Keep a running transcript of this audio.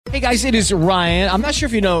Hey guys, it is Ryan. I'm not sure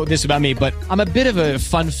if you know this about me, but I'm a bit of a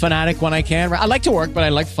fun fanatic when I can. I like to work, but I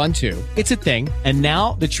like fun too. It's a thing. And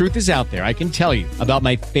now the truth is out there. I can tell you about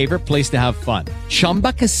my favorite place to have fun.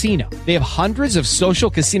 Chumba Casino. They have hundreds of social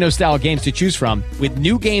casino style games to choose from with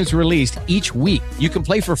new games released each week. You can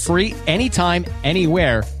play for free anytime,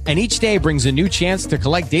 anywhere. And each day brings a new chance to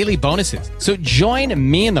collect daily bonuses. So join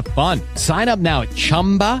me in the fun. Sign up now at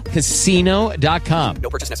ChumbaCasino.com. No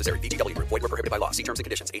purchase necessary. VGW. Void where prohibited by law. See terms and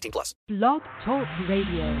conditions. 18+. Blog Talk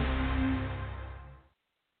Radio.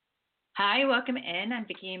 Hi, welcome in. I'm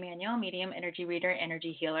Vicki Emanuel, medium, energy reader,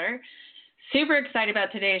 energy healer. Super excited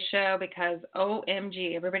about today's show because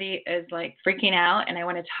OMG, everybody is like freaking out, and I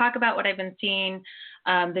want to talk about what I've been seeing.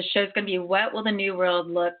 The show's going to be What Will the New World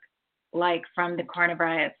Look Like from the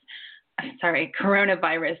Coronavirus.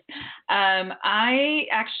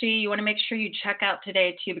 You want to make sure you check out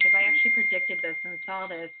today too, because I actually predicted this and saw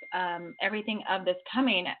this, everything of this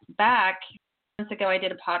coming back. Months ago, I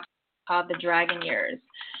did a podcast called The Dragon Years,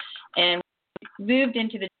 and moved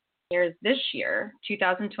into the years this year,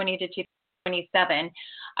 2020 to 2027.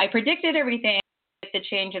 I predicted everything, the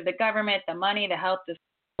change of the government, the money, the health, the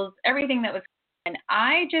schools, everything that was, and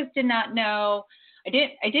I just did not know. I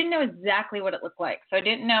didn't know exactly what it looked like. So I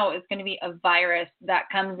didn't know it was going to be a virus that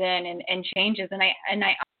comes in and changes. And I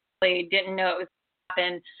honestly didn't know it was going to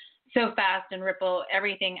happen so fast and ripple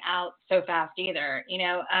everything out so fast either, you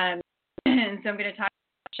know. And so I'm going to talk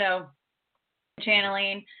about the show,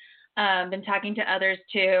 channeling, been talking to others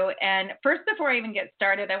too. And first, before I even get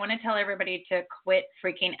started, I want to tell everybody to quit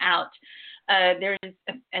freaking out.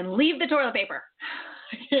 And leave the toilet paper.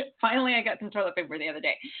 Finally, I got some toilet paper the other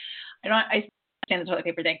day. I the toilet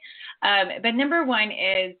paper thing. But number one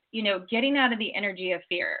is, you know, getting out of the energy of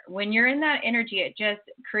fear. When you're in that energy, it just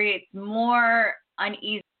creates more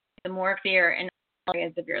unease, more fear in all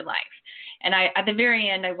areas of your life. And at the very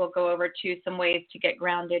end, I will go over to some ways to get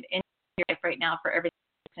grounded in your life right now for everything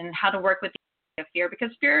and how to work with the energy of fear, because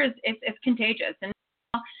fear is it's contagious and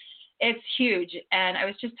it's huge. And I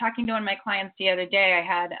was just talking to one of my clients the other day.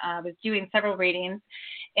 I was doing several readings,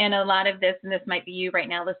 and a lot of this, and this might be you right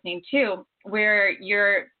now listening too, where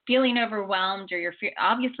you're feeling overwhelmed or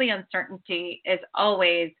obviously uncertainty is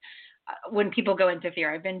always when people go into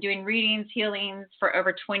fear. I've been doing readings, healings for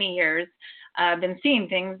over 20 years. I've been seeing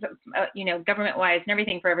things, government-wise and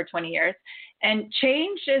everything for over 20 years. And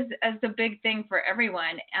change is a big thing for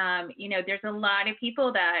everyone. There's a lot of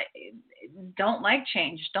people that don't like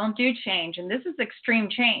change, don't do change, and this is extreme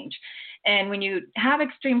change. And when you have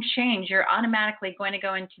extreme change, you're automatically going to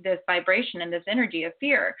go into this vibration and this energy of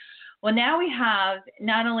fear. Well, now we have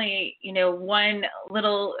not only,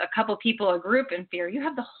 a couple people, a group in fear, you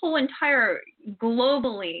have the whole entire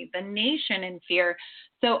globally, the nation in fear.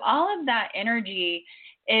 So all of that energy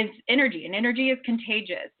is energy, and energy is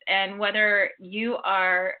contagious. And whether you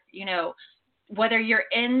are, whether you're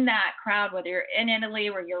in that crowd, whether you're in Italy,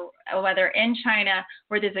 whether in China,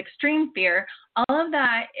 where there's extreme fear, all of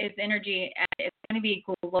that is energy, and it's going to be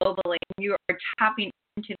globally. You are tapping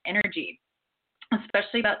into energy.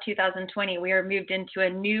 Especially about 2020, we are moved into a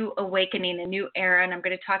new awakening, a new era, and I'm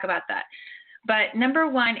going to talk about that. But number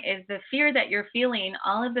one is the fear that you're feeling,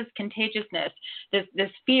 all of this contagiousness,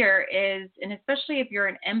 this fear is, and especially if you're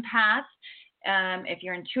an empath, if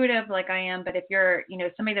you're intuitive like I am, but if you're,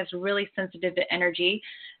 somebody that's really sensitive to energy,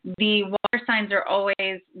 the water signs are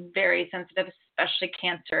always very sensitive, especially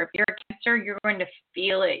Cancer. If you're a Cancer, you're going to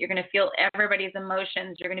feel it. You're going to feel everybody's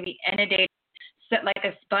emotions. You're going to be inundated like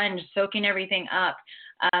a sponge, soaking everything up.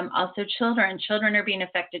 Also children are being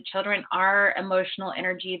affected. Children are emotional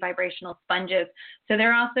energy, vibrational sponges. So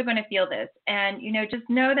they're also going to feel this. And, just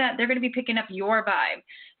know that they're going to be picking up your vibe.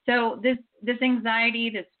 So this anxiety,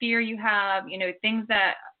 this fear you have, things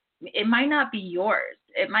that it might not be yours.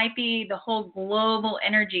 It might be the whole global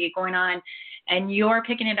energy going on, and you're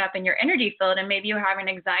picking it up in your energy field, and maybe you're having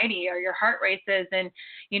anxiety or your heart races, and,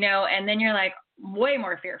 and then you're like way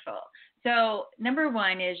more fearful. So number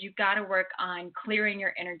one is you've got to work on clearing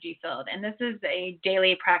your energy field. And this is a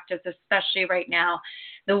daily practice, especially right now.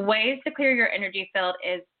 The ways to clear your energy field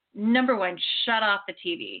is, number one, shut off the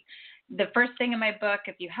TV. The first thing in my book,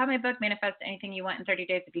 if you have my book, Manifest Anything You Want in 30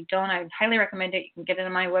 Days. If you don't, I highly recommend it. You can get it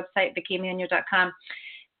on my website, VickiEmanuel.com,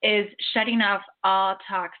 is shutting off all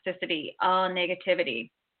toxicity, all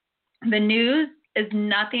negativity. The news is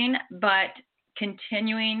nothing but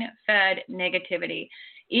continuing fed negativity.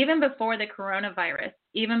 Even before the coronavirus,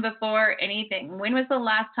 even before anything, when was the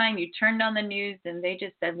last time you turned on the news and they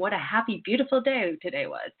just said, what a happy, beautiful day today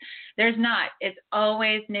was? There's not. It's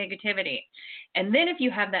always negativity. And then if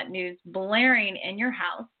you have that news blaring in your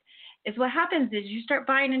house, is what happens is you start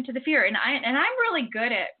buying into the fear. And I'm really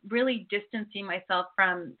good at really distancing myself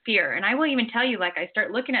from fear. And I will even tell you, like, I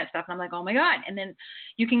start looking at stuff and I'm like, oh my God. And then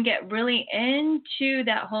you can get really into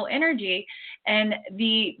that whole energy, and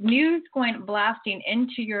the news going blasting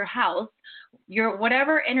into your house, your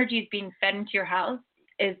whatever energy is being fed into your house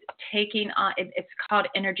is taking on, it's called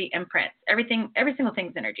energy imprints. Every single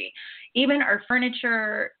thing's energy. Even our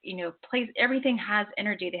furniture, place, everything has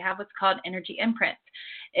energy. They have what's called energy imprints.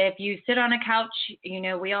 If you sit on a couch,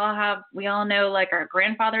 we all know, like, our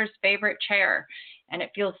grandfather's favorite chair, and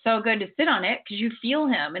it feels so good to sit on it because you feel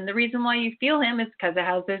him. And the reason why you feel him is because it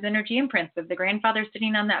has those energy imprints of the grandfather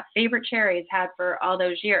sitting on that favorite chair he's had for all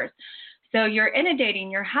those years. So you're inundating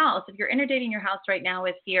your house. If you're inundating your house right now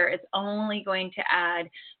with fear, it's only going to add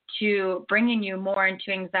to bringing you more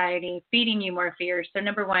into anxiety, feeding you more fear. So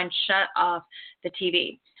number one, shut off the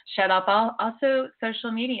TV. Shut off also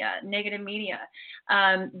social media, negative media.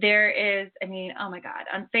 There is, oh my God,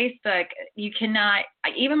 on Facebook, you cannot,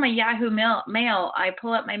 even my Yahoo mail, I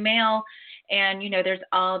pull up my mail, and, there's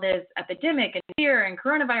all this epidemic and fear and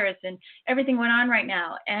coronavirus and everything going on right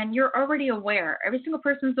now. And you're already aware. Every single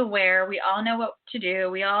person's aware. We all know what to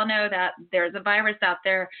do. We all know that there's a virus out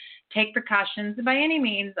there. Take precautions. By any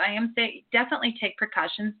means, I am saying definitely take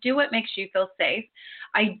precautions. Do what makes you feel safe.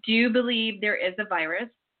 I do believe there is a virus.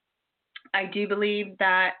 I do believe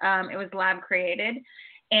that it was lab created.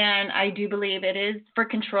 And I do believe it is for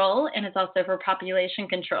control, and it's also for population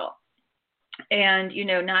control. And,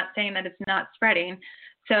 not saying that it's not spreading.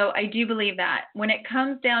 So I do believe that. When it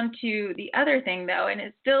comes down to the other thing, though, and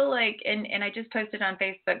it's still like, and I just posted on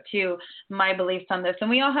Facebook, too, my beliefs on this. And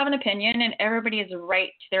we all have an opinion, and everybody is right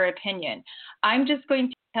to their opinion. I'm just going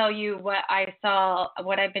to tell you what I saw,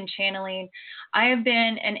 what I've been channeling. I have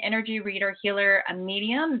been an energy reader, healer, a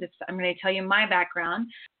medium. I'm going to tell you my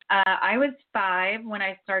background. I was 5 when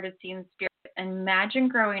I started seeing spirits. Imagine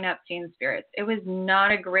growing up seeing spirits. It was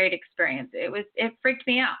not a great experience. It freaked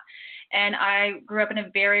me out. And I grew up in a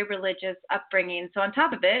very religious upbringing. So on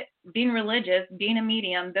top of it, being religious, being a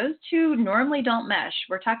medium, those two normally don't mesh.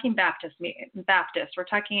 We're talking Baptist. We're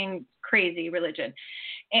talking crazy religion.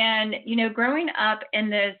 And, growing up in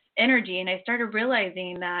this energy, and I started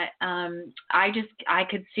realizing that I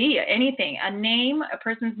could see anything, a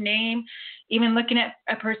person's name, even looking at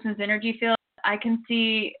a person's energy field. I can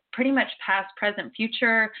see pretty much past, present,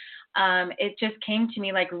 future. It just came to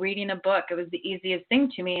me like reading a book. It was the easiest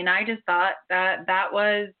thing to me. And I just thought that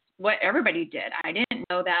was what everybody did. I didn't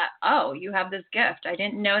know that, oh, you have this gift. I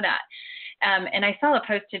didn't know that. And I saw a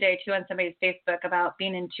post today, too, on somebody's Facebook about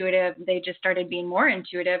being intuitive. They just started being more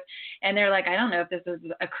intuitive. And they're like, I don't know if this is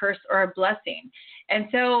a curse or a blessing. And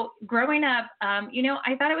so growing up,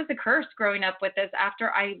 I thought it was a curse growing up with this after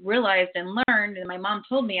I realized and learned, and my mom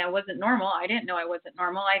told me I wasn't normal. I didn't know I wasn't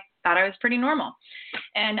normal. I thought I was pretty normal.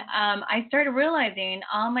 And I started realizing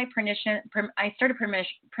all my I started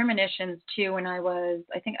premonitions, too, when I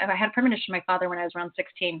had a premonition from my father when I was around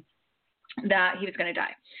 16 that he was going to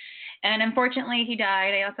die. And unfortunately, he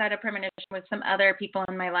died. I also had a premonition with some other people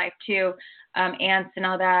in my life, too, aunts and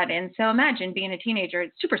all that. And so imagine being a teenager.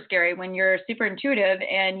 It's super scary when you're super intuitive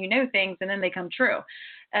and you know things and then they come true.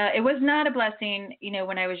 It was not a blessing,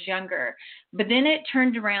 when I was younger. But then it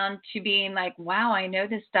turned around to being like, wow, I know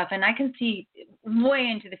this stuff. And I can see way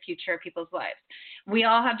into the future of people's lives. We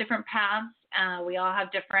all have different paths. We all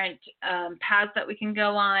have different paths that we can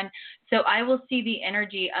go on. So I will see the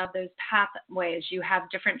energy of those pathways. You have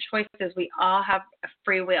different choices. We all have a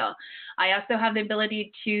free will. I also have the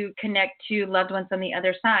ability to connect to loved ones on the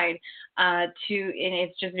other side. And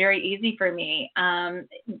it's just very easy for me.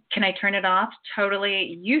 Can I turn it off?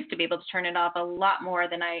 Totally. Used to be able to turn it off a lot more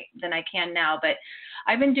than I can now. But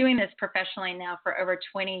I've been doing this professionally now for over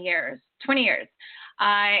 20 years.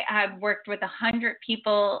 I have worked with 100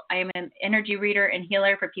 people. I am an energy reader and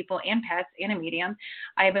healer for people and pets, and a medium.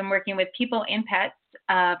 I have been working with people and pets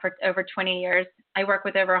for over 20 years. I work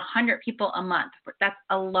with over 100 people a month. That's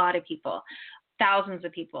a lot of people, thousands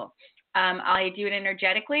of people. I do it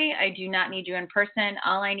energetically. I do not need you in person.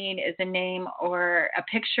 All I need is a name or a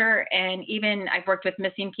picture. And even I've worked with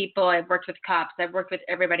missing people. I've worked with cops. I've worked with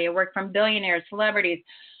everybody. I worked from billionaires, celebrities,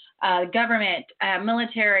 government,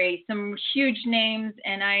 military, some huge names,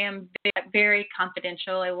 and I am very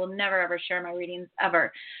confidential. I will never, ever share my readings,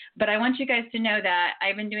 ever. But I want you guys to know that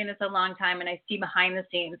I've been doing this a long time, and I see behind the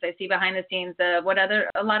scenes. I see behind the scenes what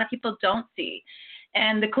a lot of people don't see.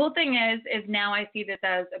 And the cool thing is now I see this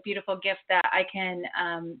as a beautiful gift that I can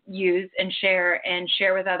use and share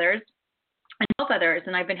with others and help others.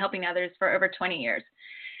 And I've been helping others for over 20 years.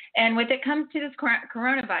 And when it comes to this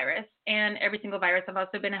coronavirus and every single virus, I've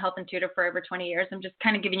also been a health intuitive for over 20 years. I'm just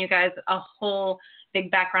kind of giving you guys a whole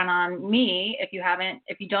big background on me. If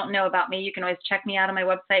you don't know about me, you can always check me out on my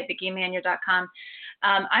website, VickiEmanuel.com.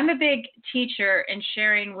 I'm a big teacher in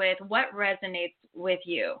sharing with what resonates with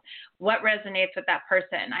you, what resonates with that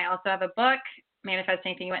person. I also have a book, Manifest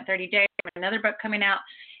Anything You Want 30 Days, another book coming out.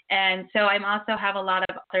 And so I also have a lot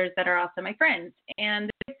of authors that are also my friends. And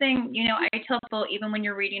the big thing, I tell people, even when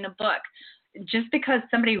you're reading a book, just because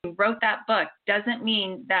somebody wrote that book doesn't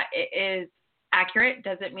mean that it is accurate,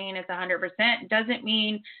 doesn't mean it's 100%, doesn't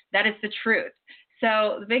mean that it's the truth.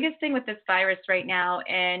 So the biggest thing with this virus right now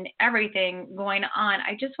and everything going on,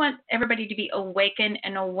 I just want everybody to be awakened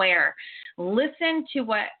and aware. Listen to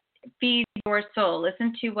what feeds your soul.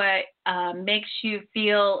 Listen to what makes you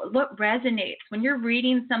feel, what resonates when you're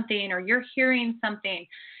reading something or you're hearing something.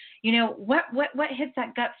 What hits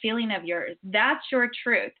that gut feeling of yours? That's your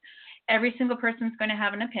truth. Every single person's going to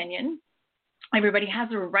have an opinion. Everybody has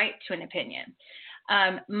a right to an opinion.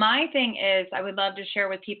 My thing is, I would love to share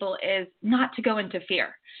with people is not to go into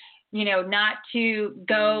fear. Not to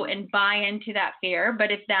go and buy into that fear, but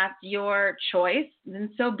if that's your choice, then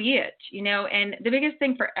so be it, and the biggest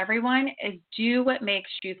thing for everyone is do what makes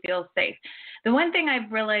you feel safe. The one thing I've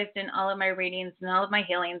realized in all of my readings and all of my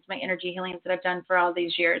healings, my energy healings that I've done for all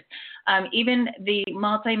these years, even the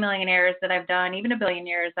multimillionaires that I've done, even a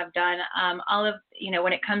billionaires I've done, all of,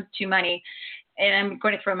 when it comes to money, and I'm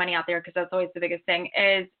going to throw money out there because that's always the biggest thing,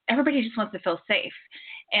 is everybody just wants to feel safe.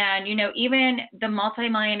 And, even the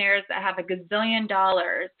multimillionaires that have a gazillion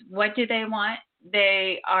dollars, what do they want?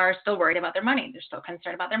 They are still worried about their money. They're still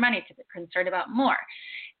concerned about their money because they're concerned about more.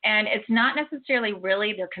 And it's not necessarily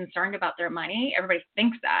really they're concerned about their money. Everybody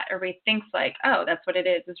thinks that. Everybody thinks like, oh, that's what it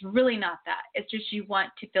is. It's really not that. It's just you want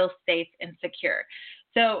to feel safe and secure.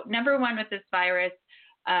 So number one with this virus,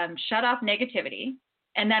 shut off negativity.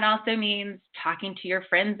 And that also means talking to your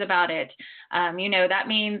friends about it. That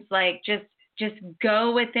means like just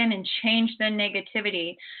go within and change the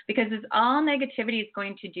negativity, because it's all negativity is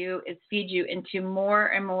going to do is feed you into more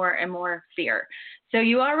and more and more fear. So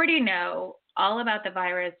you already know all about the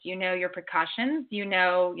virus, your precautions,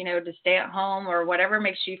 to stay at home or whatever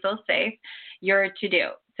makes you feel safe, you're to do.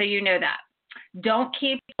 So that. Don't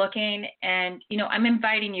keep looking, and, I'm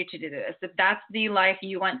inviting you to do this. If that's the life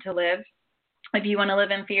you want to live, if you want to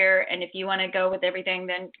live in fear and if you want to go with everything,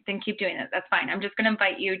 then keep doing it. That's fine. I'm just going to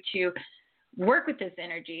invite you to work with this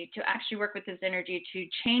energy, to actually work with this energy, to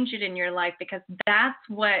change it in your life, because that's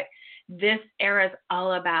what this era is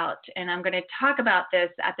all about. And I'm going to talk about this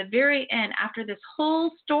at the very end, after this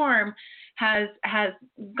whole storm has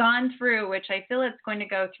gone through, which I feel it's going to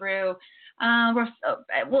go through.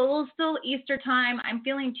 We'll still Easter time. I'm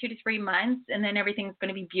feeling 2 to 3 months, and then everything's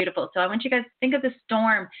going to be beautiful. So I want you guys to think of the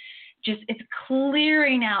storm. It's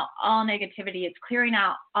clearing out all negativity. It's clearing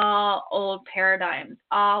out all old paradigms,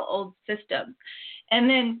 all old systems. And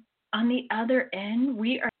then on the other end,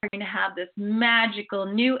 we are going to have this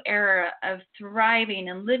magical new era of thriving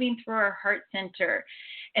and living through our heart center.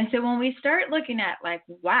 And so when we start looking at like,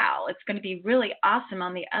 wow, it's going to be really awesome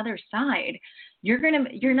on the other side, you're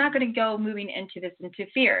not going to go moving into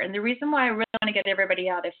fear. And the reason why I really want to get everybody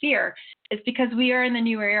out of fear is because we are in the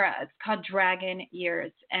new era. It's called Dragon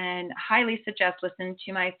Years, and highly suggest listen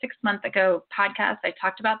to my 6 month ago podcast. I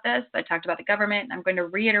talked about this. I talked about the government. I'm going to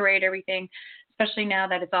reiterate everything, especially now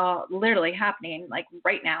that it's all literally happening like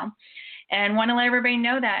right now, and want to let everybody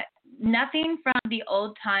know that nothing from the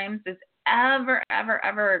old times is ever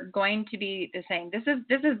going to be the same. This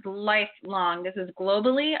is lifelong. This is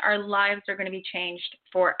globally. Our lives are going to be changed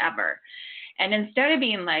forever. And instead of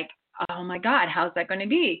being like, oh my God, how's that going to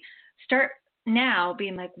be? Start now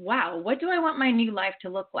being like, wow, what do I want my new life to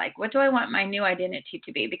look like? What do I want my new identity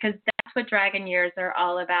to be? Because that's what Dragon Years are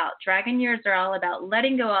all about. Dragon Years are all about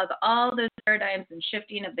letting go of all those paradigms and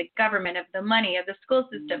shifting of the government, of the money, of the school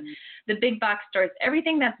system, the big box stores.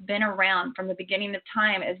 Everything that's been around from the beginning of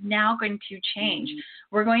time is now going to change.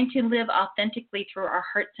 We're going to live authentically through our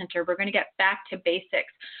heart center. We're going to get back to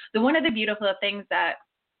basics. One of the beautiful things that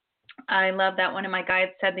I love that one of my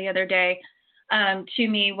guides said the other day to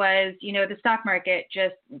me was, the stock market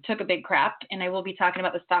just took a big crap, and I will be talking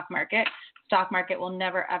about the stock market. Stock market will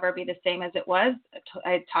never, ever be the same as it was.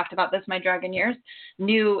 I talked about this, my Dragon Years,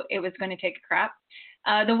 knew it was going to take a crap.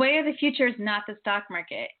 The way of the future is not the stock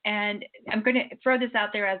market. And I'm going to throw this out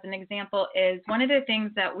there as an example is one of the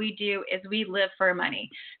things that we do is we live for money.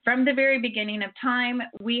 From the very beginning of time,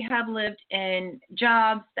 we have lived in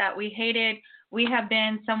jobs that we hated. we have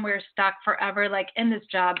been somewhere stuck forever, like in this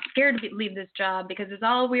job, scared to leave this job because it's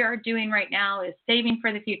all we are doing right now is saving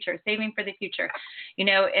for the future,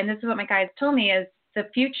 and this is what my guides told me is the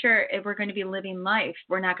future, if we're going to be living life,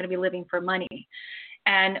 we're not going to be living for money.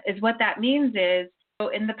 And is what that means is, so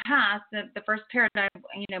in the past, the first paradigm,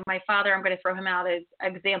 my father, I'm going to throw him out as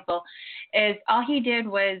example, is all he did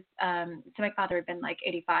was, so my father had been like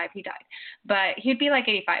 85, he died, but he'd be like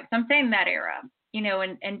 85. So I'm saying that era,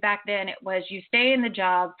 and back then it was you stay in the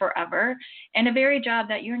job forever and a very job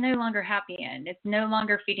that you're no longer happy in. It's no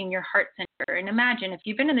longer feeding your heart center. And imagine if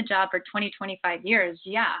you've been in the job for 20, 25 years,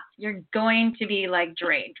 yeah, you're going to be like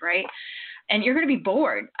drained, right? And you're going to be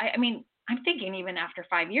bored. I mean, I'm thinking even after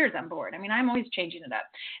 5 years, I'm bored. I mean, I'm always changing it up.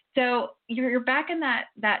 So you're back in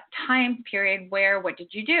that time period where what did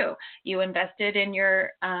you do? You invested in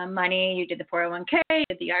your money. You did the 401k, you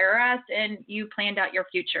did the IRS, and you planned out your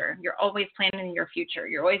future. You're always planning your future.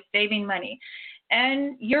 You're always saving money.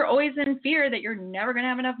 And you're always in fear that you're never going to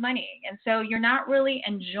have enough money. And so you're not really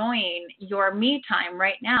enjoying your me time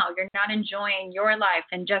right now. You're not enjoying your life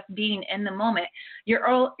and just being in the moment.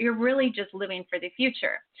 You're really just living for the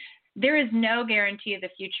future. There is no guarantee of the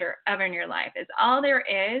future ever in your life. It's all there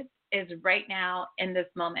is right now in this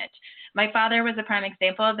moment. My father was a prime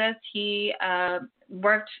example of this. He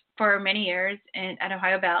worked for many years at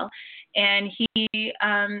Ohio Bell, and he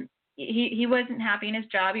wasn't happy in his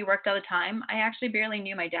job. He worked all the time. I actually barely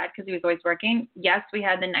knew my dad because he was always working. Yes, we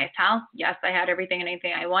had the nice house. Yes, I had everything and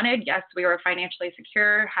anything I wanted. Yes, we were financially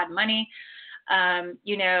secure, had money,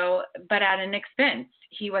 but at an expense.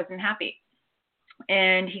 He wasn't happy.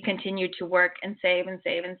 And he continued to work and save and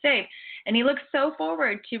save and save. And he looked so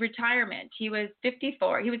forward to retirement. He was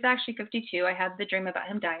 54. He was actually 52. I had the dream about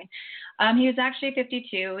him dying. He was actually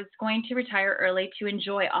 52, was going to retire early to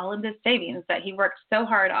enjoy all of the savings that he worked so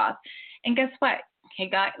hard off. And guess what? He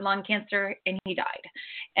got lung cancer and he died.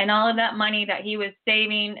 And all of that money that he was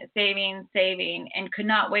saving, and could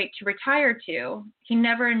not wait to retire to, he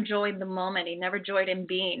never enjoyed the moment. He never enjoyed in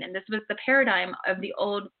being. And this was the paradigm of the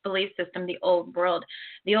old belief system, the old world.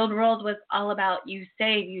 The old world was all about you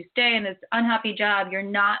save, you stay in this unhappy job. You're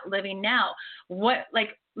not living now.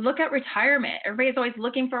 Look at retirement. Everybody's always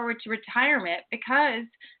looking forward to retirement because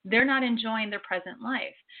they're not enjoying their present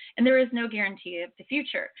life. And there is no guarantee of the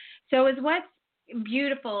future. So is what's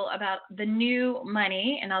beautiful about the new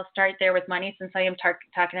money, and I'll start there with money since I am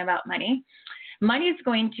talking about money. Money is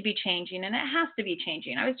going to be changing, and it has to be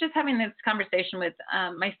changing. I was just having this conversation with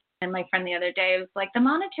my friend the other day. It was like the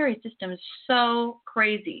monetary system is so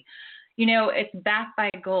crazy. It's backed by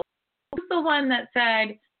gold. Who's the one that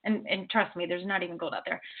said, and trust me, there's not even gold out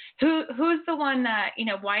there. Who's the one that,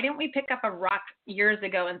 why didn't we pick up a rock years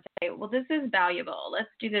ago and say, well, this is valuable. Let's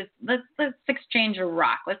do this. Let's exchange a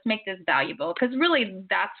rock. Let's make this valuable. Because really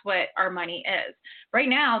that's what our money is. Right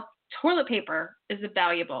now, toilet paper is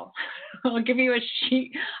valuable. I'll give you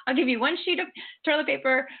one sheet of toilet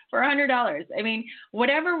paper for $100. I mean,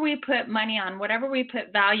 whatever we put money on, whatever we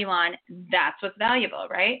put value on, that's what's valuable,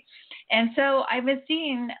 right? And so I was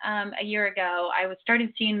seeing a year ago, I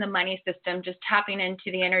started seeing the money system, just tapping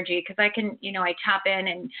into the energy, because I can, I tap in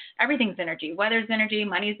and everything's energy. Weather's energy,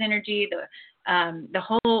 money's energy,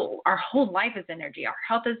 our whole life is energy. Our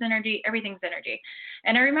health is energy. Everything's energy.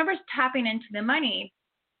 And I remember tapping into the money,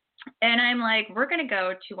 and I'm like, we're going to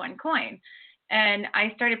go to one coin. And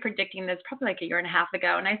I started predicting this probably like a year and a half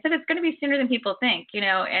ago. And I said, it's going to be sooner than people think,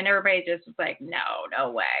 and everybody just was like,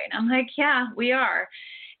 no way. And I'm like, yeah, we are.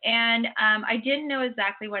 And I didn't know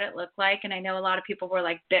exactly what it looked like. And I know a lot of people were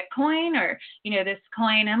like Bitcoin or, this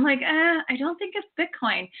coin. I'm like, I don't think it's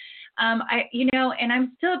Bitcoin. And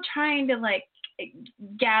I'm still trying to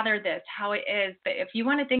gather this, how it is. But if you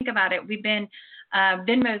want to think about it, we've been,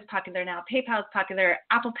 Venmo's popular now, PayPal's popular,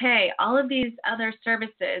 Apple Pay, all of these other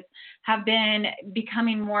services have been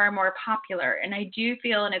becoming more and more popular. And I do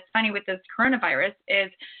feel, and it's funny with this coronavirus,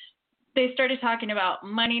 is they started talking about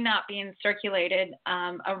money not being circulated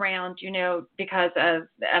around, because of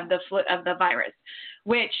the virus,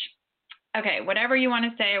 which, okay, whatever you want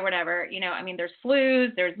to say or whatever, there's flus,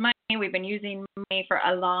 there's money. We've been using money for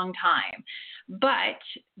a long time. But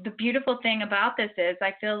the beautiful thing about this is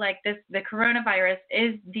I feel like the coronavirus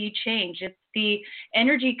is the change. It's the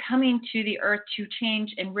energy coming to the earth to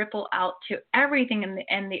change and ripple out to everything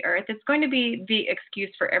in the earth. It's going to be the excuse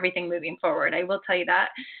for everything moving forward. I will tell you that.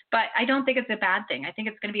 But I don't think it's a bad thing. I think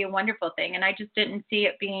it's going to be a wonderful thing. And I just didn't see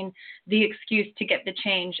it being the excuse to get the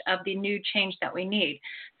change of the new change that we need.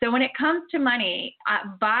 So when it comes to money,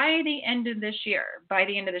 by the end of this year,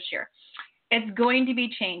 it's going to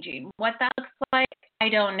be changing. What that looks like, I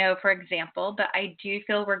don't know, for example, but I do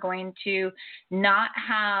feel we're going to not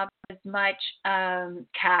have as much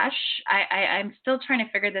cash. I'm still trying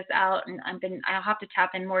to figure this out, and I'll have to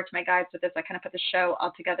tap in more to my guides with this. I kind of put the show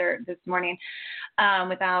all together this morning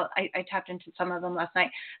I tapped into some of them last night.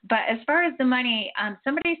 But as far as the money,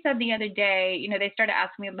 somebody said the other day, they started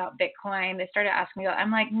asking me about Bitcoin. They started asking me about,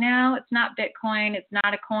 I'm like, no, it's not Bitcoin. It's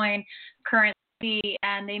not a coin currency.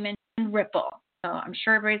 And they mentioned Ripple. So I'm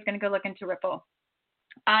sure everybody's going to go look into Ripple.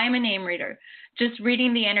 I'm a name reader. Just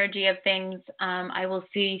reading the energy of things, I will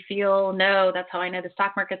see, feel, know. That's how I know the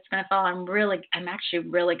stock market's going to fall. I'm actually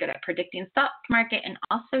really good at predicting stock market and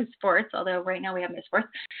also sports, although right now we have no sports.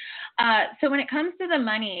 So when it comes to the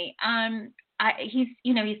money,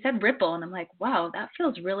 he said Ripple, and I'm like, wow, that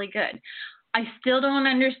feels really good. I still don't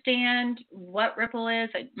understand what Ripple is.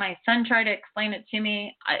 My son tried to explain it to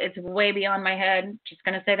me. It's way beyond my head. Just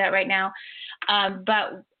going to say that right now.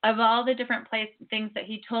 But of all the different things that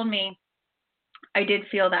he told me, I did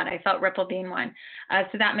feel that. I felt Ripple being one.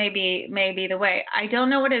 So that may be the way. I don't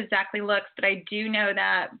know what it exactly looks, but I do know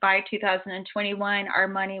that by 2021, our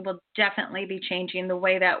money will definitely be changing the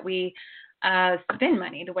way that we spend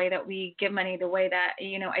money, the way that we give money, the way that,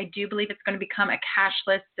 I do believe it's going to become a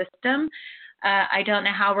cashless system. I don't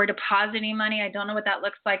know how we're depositing money. I don't know what that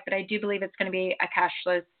looks like, but I do believe it's going to be a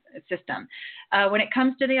cashless system. When it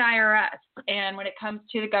comes to the IRS and when it comes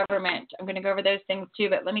to the government, I'm going to go over those things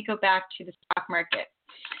too, but let me go back to the stock market.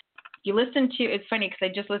 You listen to, it's funny because I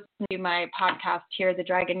just listened to my podcast here, The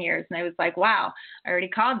Dragon Years, and I was like, wow, I already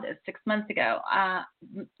called this 6 months ago.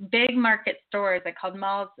 Big market stores, I called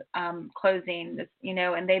malls closing,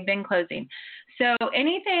 and they've been closing. So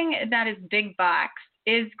anything that is big box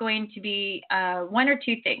is going to be one or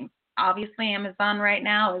two things. Obviously, Amazon right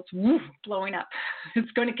now is blowing up. It's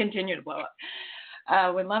going to continue to blow up.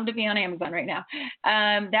 Would love to be on Amazon right now.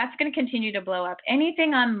 That's going to continue to blow up.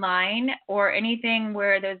 Anything online or anything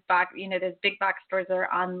where those big box stores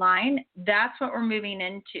are online, that's what we're moving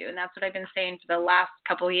into. And that's what I've been saying for the last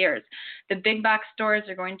couple of years. The big box stores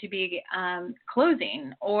are going to be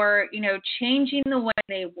closing or, changing the way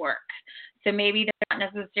they work. So maybe they're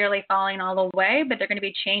not necessarily falling all the way, but they're going to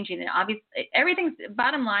be changing. And obviously,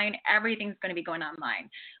 bottom line, everything's going to be going online.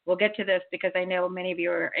 We'll get to this because I know many of you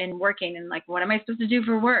are working and like, what am I supposed to do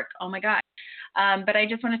for work? Oh my God. But I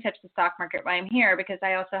just want to touch the stock market while I'm here because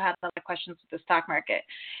I also have a lot of questions with the stock market.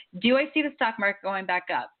 Do I see the stock market going back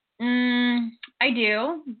up? I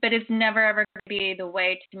do, but it's never ever going to be the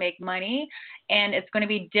way to make money. And it's going to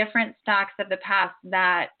be different stocks of the past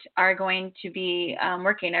that are going to be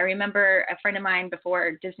working. I remember a friend of mine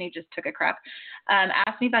before Disney just took a crap,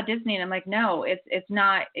 asked me about Disney. And I'm like, no, it's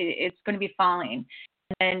not, it's going to be falling.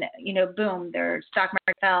 And then, boom, their stock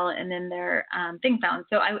market fell and then their thing fell.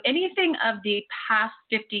 So anything of the past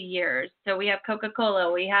 50 years. So we have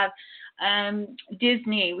Coca-Cola, we have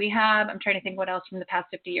Disney, we have, I'm trying to think what else from the past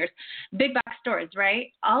 50 years, big box stores,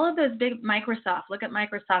 right? All of those big, Microsoft, look at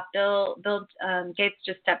Microsoft, Bill Gates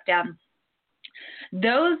just stepped down.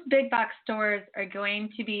 Those big box stores are going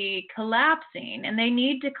to be collapsing, and they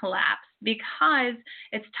need to collapse because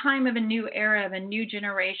it's time of a new era, of a new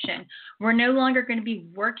generation. We're no longer going to be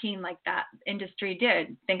working like that industry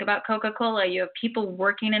did. Think about Coca-Cola. You have people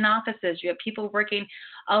working in offices. You have people working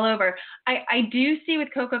all over. I do see with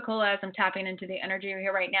Coca-Cola, as I'm tapping into the energy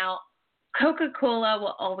here right now, Coca-Cola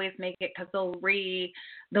will always make it because they'll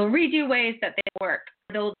redo ways that they work.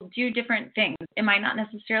 They'll do different things. It might not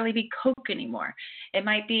necessarily be Coke anymore. It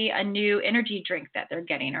might be a new energy drink that they're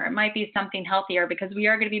getting, or it might be something healthier because we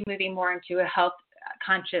are going to be moving more into a health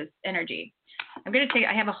conscious energy. I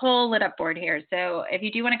have a whole lit up board here. So if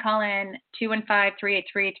you do want to call in,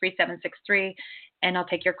 215-383-3763, and I'll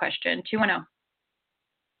take your question. 210.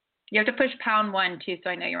 You have to push #1 too, so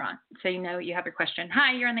I know you're on. So you know you have your question.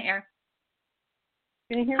 Hi, you're on the air.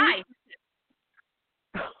 Can you hear me? Hi.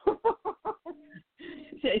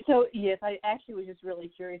 So yes, I actually was just really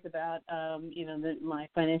curious about, my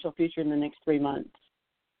financial future in the next 3 months.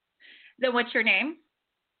 So what's your name?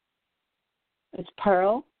 It's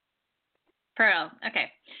Pearl. Pearl.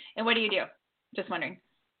 Okay. And what do you do? Just wondering.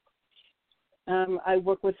 I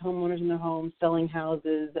work with homeowners in their homes, selling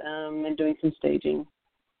houses, and doing some staging.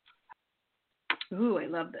 Ooh, I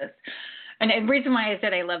love this. And the reason why I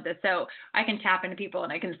said I love this, so I can tap into people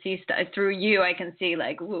and I can see stuff through you. I can see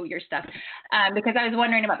like, ooh, your stuff, because I was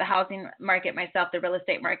wondering about the housing market myself, the real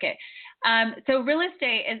estate market. So real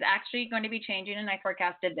estate is actually going to be changing, and I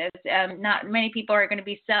forecasted this. Not many people are going to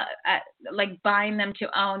be buying them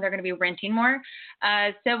to own. They're going to be renting more.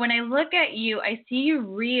 So when I look at you, I see you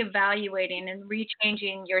reevaluating and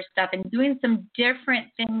rechanging your stuff and doing some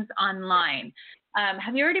different things online.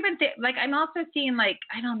 Have you already been like? I'm also seeing like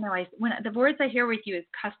I don't know. When the words I hear with you is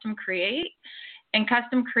custom create and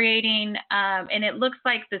custom creating, and it looks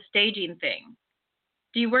like the staging thing.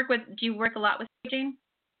 Do you work a lot with staging?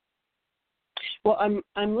 Well,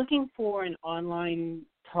 I'm looking for an online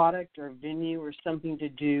product or venue or something to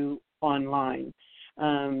do online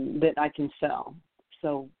that I can sell.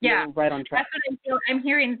 So yeah, you're right on track. That's what I feel. I'm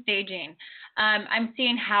hearing staging. I'm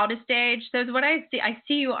seeing how to stage. So what I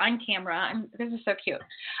see you on camera. This is so cute.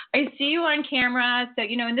 I see you on camera. So,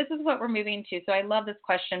 and this is what we're moving to. So I love this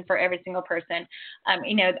question for every single person.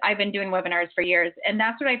 I've been doing webinars for years, and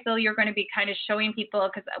that's what I feel you're going to be kind of showing people,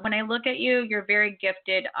 because when I look at you, you're very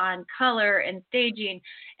gifted on color and staging.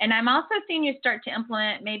 And I'm also seeing you start to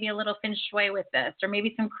implement maybe a little feng shui with this, or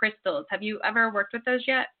maybe some crystals. Have you ever worked with those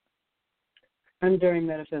yet? I'm very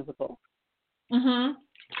metaphysical. Mhm.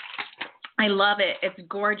 I love it. It's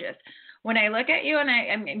gorgeous. When I look at you, and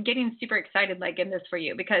I'm getting super excited, like in this for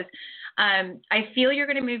you, because I feel you're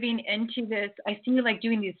going to moving into this. I see you like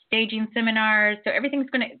doing these staging seminars. So everything's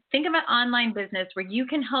going to think of an online business where you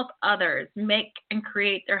can help others make and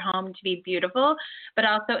create their home to be beautiful, but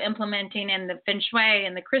also implementing in the feng shui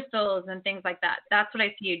and the crystals and things like that. That's what I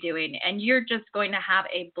see you doing. And you're just going to have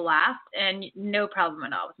a blast and no problem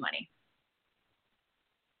at all with money.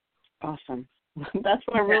 Awesome. That's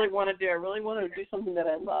what I really want to do. I really want to do something that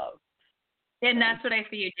I love. And that's what I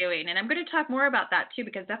see you doing. And I'm going to talk more about that too,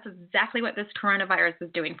 because that's exactly what this coronavirus is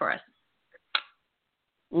doing for us.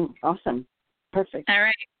 Awesome. Perfect. All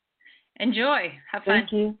right. Enjoy. Have fun.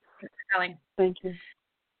 Thank you. Thank you.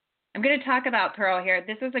 I'm going to talk about Pearl here.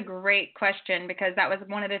 This is a great question, because that was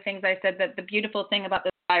one of the things I said that the beautiful thing about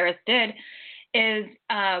this virus did is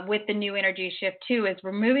with the new energy shift too, is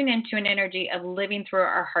we're moving into an energy of living through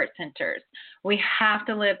our heart centers. We have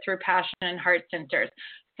to live through passion and heart centers.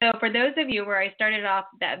 So for those of you where I started off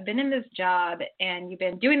that have been in this job and you've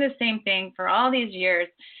been doing the same thing for all these years,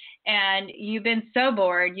 and you've been so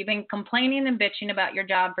bored, you've been complaining and bitching about your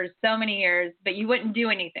job for so many years, but you wouldn't do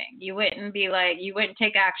anything. You wouldn't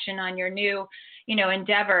take action on your new,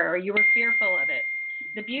 endeavor, or you were fearful of it.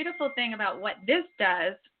 The beautiful thing about what this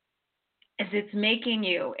does is it's making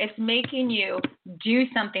you do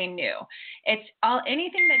something new. It's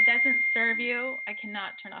anything that doesn't serve you. I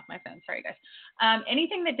cannot turn off my phone. Sorry, guys.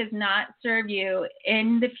 Anything that does not serve you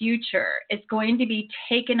in the future is going to be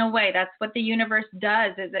taken away. That's what the universe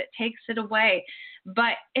does, is it takes it away.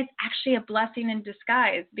 But it's actually a blessing in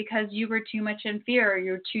disguise, because you were too much in fear, or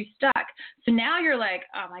you're too stuck. So now you're like,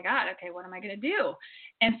 oh my God, okay, what am I going to do?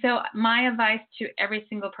 And so my advice to every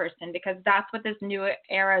single person, because that's what this new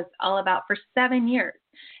era is all about for 7 years,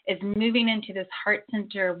 is moving into this heart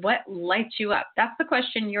center. What lights you up? That's the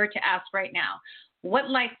question you're to ask right now.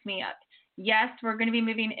 What lights me up? Yes, we're going to be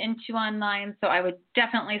moving into online, so I would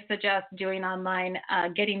definitely suggest doing online,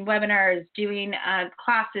 getting webinars, doing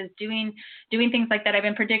classes, doing things like that. I've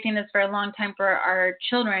been predicting this for a long time for our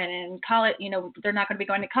children in college. They're not going to be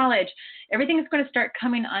going to college. Everything is going to start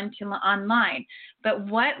coming onto online. But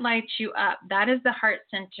what lights you up? That is the heart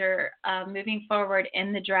center moving forward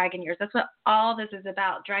in the dragon years. That's what all this is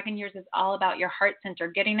about. Dragon years is all about your heart center,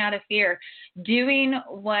 getting out of fear, doing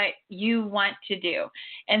what you want to do.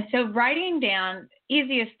 And so writing down,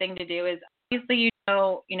 easiest thing to do is obviously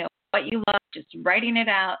what you love, just writing it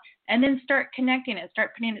out, and then start connecting it,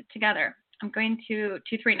 start putting it together. I'm going to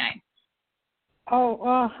 239.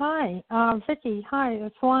 Hi, Vicki. Hi,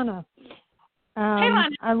 it's Lana. Hey, Lana.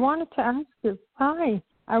 I wanted to ask you. Hi.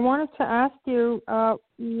 I wanted to ask you,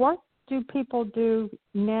 what do people do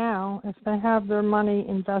now if they have their money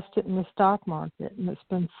invested in the stock market and it's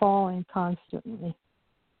been falling constantly?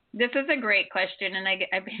 This is a great question, and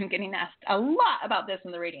I've been getting asked a lot about this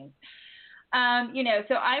in the readings. So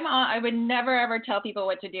I would never ever tell people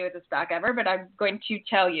what to do with the stock ever, but I'm going to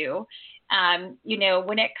tell you,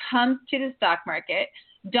 when it comes to the stock market,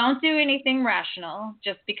 don't do anything rational.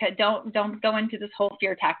 Just because don't go into this whole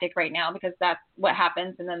fear tactic right now, because that's what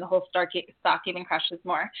happens, and then the whole stock even crashes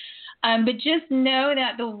more. But just know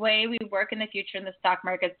that the way we work in the future in the stock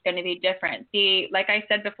market is going to be different. Like I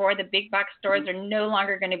said before, the big box stores are no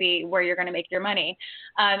longer going to be where you're going to make your money.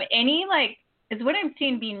 Is what I'm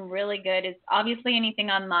seeing being really good is obviously anything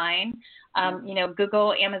online.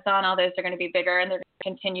 Google, Amazon, all those are going to be bigger, and they're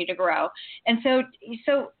going to continue to grow. And so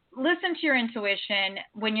listen to your intuition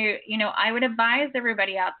when I would advise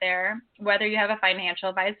everybody out there, whether you have a financial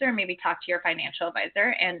advisor, maybe talk to your financial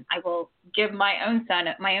advisor. And I will give my own son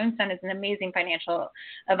is an amazing financial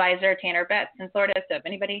advisor, Tanner Betts in Florida. So if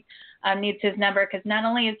anybody needs his number, because not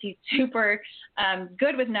only is he super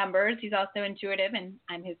good with numbers, he's also intuitive, and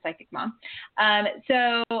I'm his psychic mom.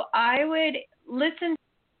 So I would listen to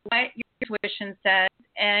what your your intuition says,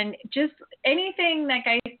 and just anything, like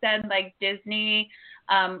I said, like Disney,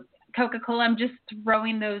 Coca-Cola, I'm just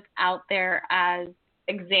throwing those out there as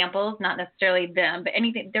examples, not necessarily them, but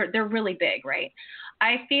anything, they're really big, right?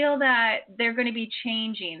 I feel that they're going to be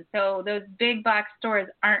changing. So those big box stores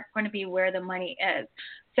aren't going to be where the money is.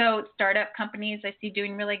 So startup companies I see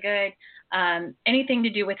doing really good. Anything to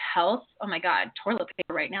do with health. Oh my God, toilet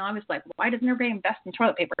paper right now. I was like, why doesn't everybody invest in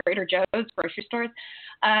toilet paper? Trader Joe's, grocery stores.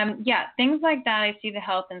 Yeah, things like that. I see the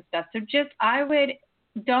health and stuff. So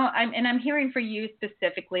I'm hearing for you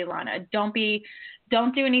specifically, Lana, don't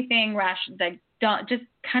do anything rash. Like, don't, just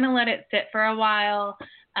kind of let it sit for a while.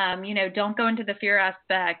 Don't go into the fear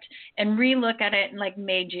aspect, and relook at it in like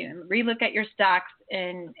May, June. Relook at your stocks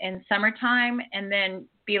in summertime, and then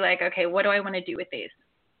be like, okay, what do I want to do with these?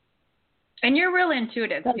 And you're real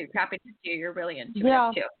intuitive too. Tapping into you, you're really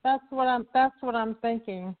intuitive too. That's what I'm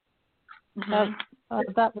thinking.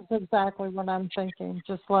 Mm-hmm. That was exactly what I'm thinking.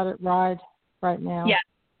 Just let it ride right now. Yeah.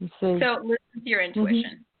 And see. So listen to your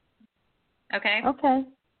intuition. Mm-hmm. Okay. Okay.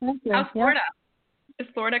 Thank you. How's Florida? Is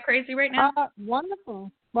Florida crazy right now?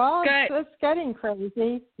 Wonderful. Well, it's getting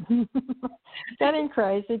crazy. Getting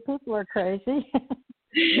crazy. People are crazy.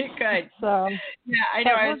 Good. So. Yeah, I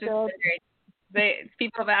know. I was just wondering.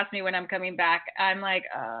 People have asked me when I'm coming back. I'm like,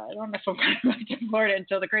 I don't know if I'm coming back to Florida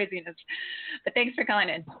until the craziness. But thanks for calling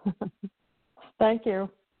in. Thank you.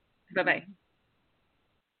 Bye-bye.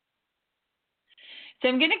 So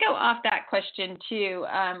I'm going to go off that question too.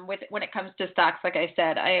 When it comes to stocks, like I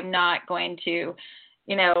said, I am not going to,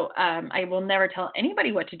 I will never tell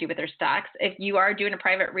anybody what to do with their stocks. If you are doing a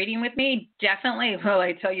private reading with me, definitely will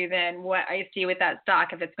I tell you then what I see with that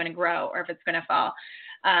stock, if it's going to grow or if it's going to fall.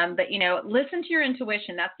 But listen to your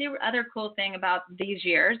intuition. That's the other cool thing about these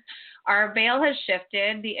years. Our veil has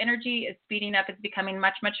shifted. The energy is speeding up. It's becoming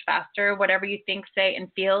much, much faster. Whatever you think, say,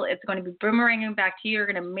 and feel, it's going to be boomeranging back to you.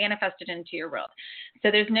 You're going to manifest it into your world.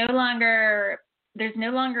 So there's no longer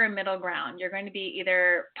a middle ground. You're going to be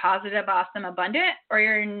either positive, awesome, abundant, or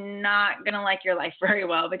you're not going to like your life very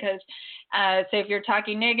well, because so if you're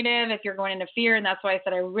talking negative, if you're going into fear, and that's why I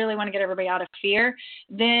said I really want to get everybody out of fear,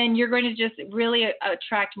 then you're going to just really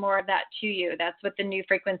attract more of that to you. That's what the new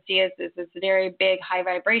frequency is. This is very big, high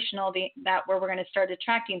vibrational, that where we're going to start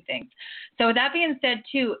attracting things. So with that being said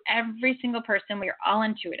too, every single person, we are all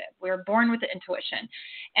intuitive. We are born with the intuition.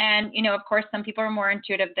 And, of course, some people are more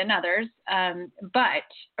intuitive than others. Or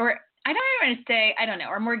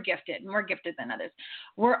more gifted than others.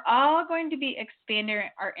 We're all going to be expanding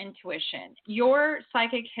our intuition. Your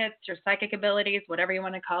psychic hits, your psychic abilities, whatever you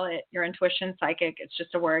want to call it, your intuition, psychic, it's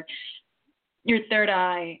just a word, your third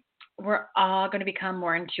eye, we're all going to become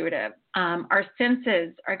more intuitive. Our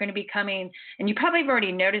senses are going to be coming, and you probably have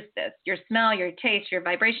already noticed this, your smell, your taste, your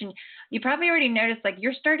vibration. You probably already noticed, like,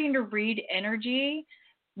 you're starting to read energy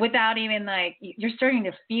without even, like, you're starting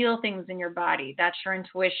to feel things in your body. That's your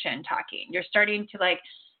intuition talking. You're starting to, like,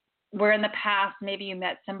 where in the past maybe you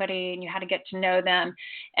met somebody and you had to get to know them,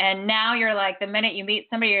 and now you're like, the minute you meet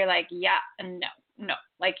somebody, you're like, yeah and no.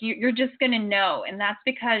 Like, you're just going to know. And that's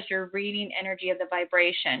because you're reading energy of the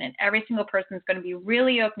vibration, and every single person is going to be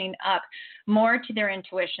really opening up more to their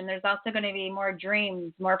intuition. There's also going to be more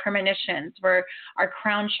dreams, more premonitions, where our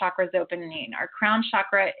crown chakra is opening. Our crown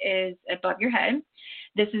chakra is above your head.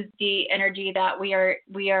 This is the energy that we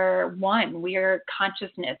are one. We are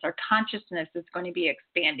consciousness. Our consciousness is going to be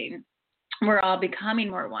expanding. We're all becoming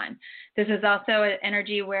more one. This is also an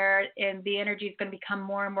energy where the energy is going to become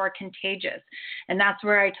more and more contagious. And that's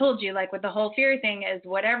where I told you, like with the whole fear thing, is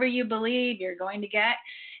whatever you believe you're going to get.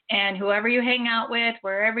 And whoever you hang out with,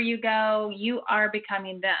 wherever you go, you are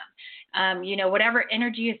becoming them. Whatever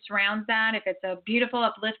energy surrounds that, if it's a beautiful,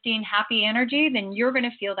 uplifting, happy energy, then you're going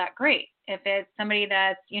to feel that great. If it's somebody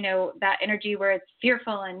that's, that energy where it's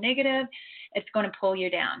fearful and negative, it's going to pull you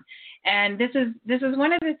down. And this is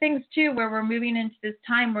one of the things too, where we're moving into this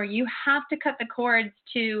time where you have to cut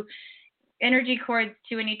the energy cords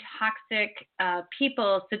to any toxic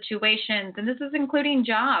people, situations, and this is including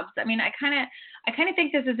jobs. I mean, I kind of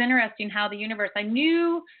think this is interesting how the universe, I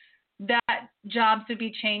knew that jobs would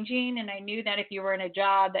be changing, and I knew that if you were in a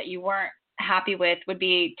job that you weren't happy with would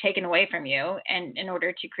be taken away from you, and in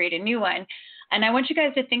order to create a new one. And I want you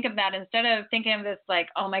guys to think of that instead of thinking of this like,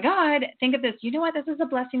 oh my God, think of this, you know what, this is a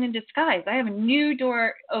blessing in disguise. I have a new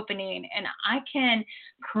door opening, and I can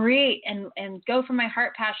create and go for my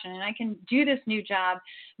heart passion, and I can do this new job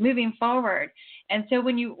moving forward. And so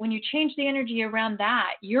when you change the energy around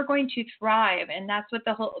that, you're going to thrive. And that's what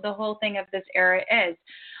the whole thing of this era is.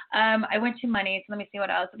 I went to money. So let me see what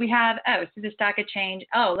else we have. Oh, so the stack of change.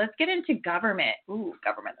 Oh, let's get into government. Ooh,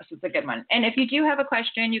 government. This is a good one. And if you do have a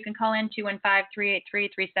question, you can call in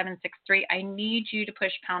 215-383-3763. I need you to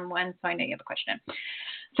push #1 so I know you have a question.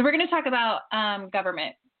 So we're going to talk about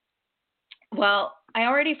government. Well, I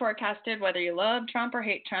already forecasted whether you love Trump or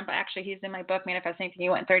hate Trump. Actually, he's in my book, Manifest Anything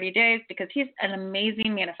You Want in 30 Days, because he's an amazing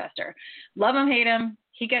manifester. Love him, hate him.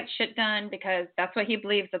 He gets shit done because that's what he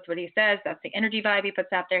believes. That's what he says. That's the energy vibe he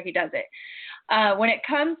puts out there. He does it. When it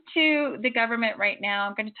comes to the government right now,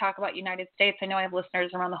 I'm going to talk about United States. I know I have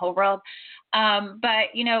listeners around the whole world. But,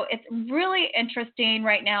 it's really interesting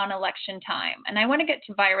right now in election time. And I want to get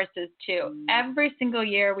to viruses too. Every single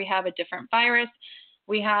year we have a different virus.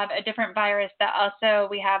 We have a different virus that also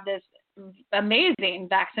we have this amazing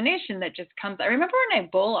vaccination that just comes. I remember when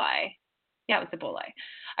Ebola. Yeah, it was Ebola.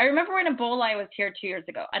 I remember when Ebola was here 2 years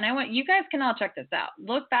ago. And I want you guys can all check this out.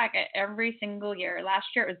 Look back at every single year.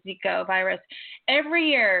 Last year it was Zika virus. Every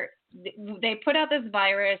year they put out this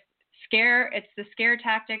virus. It's the scare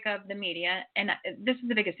tactic of the media. And this is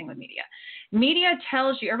the biggest thing with media. Media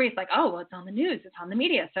tells you, everybody's like, oh, well, it's on the news. It's on the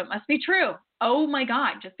media. So it must be true. Oh my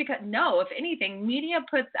God. Just because, no, if anything, media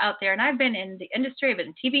puts out there, and I've been in the industry, I've been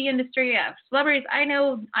in the TV industry, I have celebrities. I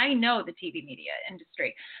know the TV media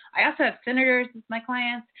industry. I also have senators as my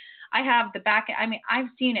clients. I have I've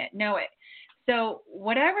seen it, know it. So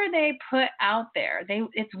whatever they put out there,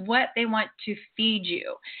 it's what they want to feed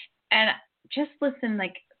you. And just listen,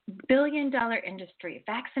 like, billion-dollar industry.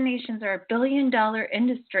 Vaccinations are a billion-dollar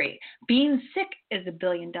industry. Being sick is a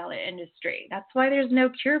billion-dollar industry. That's why there's no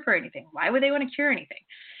cure for anything. Why would they want to cure anything?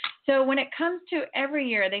 So when it comes to every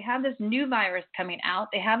year, they have this new virus coming out.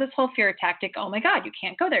 They have this whole fear tactic. Oh, my God, you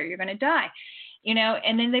can't go there. You're going to die.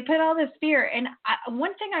 And then they put all this fear. And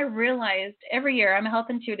one thing I realized every year, I'm a health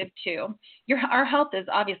intuitive too. Our health is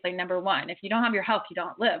obviously number one. If you don't have your health, you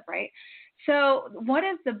don't live, right? So what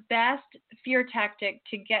is the best fear tactic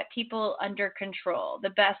to get people under control? The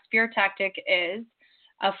best fear tactic is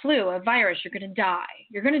a flu, a virus. You're going to die.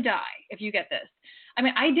 You're going to die if you get this. I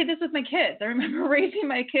mean, I did this with my kids. I remember raising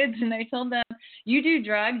my kids and I told them, you do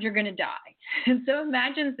drugs, you're going to die. And so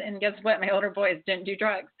imagine, and guess what? My older boys didn't do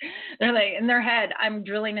drugs. They're like, in their head, I'm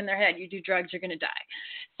drilling in their head, you do drugs, you're going to die.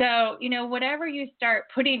 So, whatever you start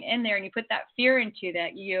putting in there and you put that fear into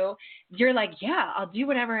that, you're like, yeah, I'll do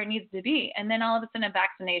whatever it needs to be. And then all of a sudden a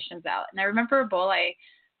vaccination's out. And I remember Ebola.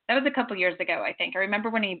 That was a couple years ago, I think. I remember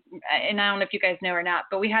when and I don't know if you guys know or not,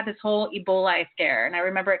 but we had this whole Ebola scare. And I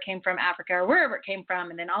remember it came from Africa or wherever it came from.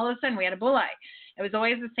 And then all of a sudden we had Ebola. It was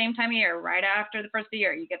always the same time of year, right after the first of the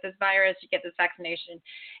year. You get this virus, you get this vaccination.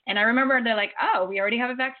 And I remember they're like, oh, we already have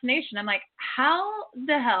a vaccination. I'm like, how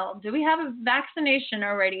the hell do we have a vaccination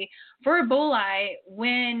already for Ebola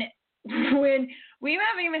when we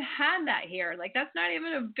haven't even had that here? Like, that's not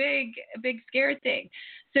even a big scare thing.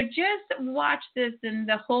 So just watch this and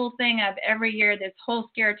the whole thing of every year, this whole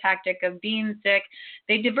scare tactic of being sick.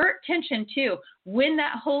 They divert attention too. When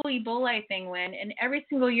that whole Ebola thing went, and every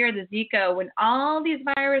single year the Zika, when all these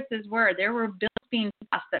viruses there were bills being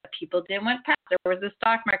passed that people didn't want passed. There was the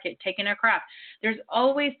stock market taking a crap. There's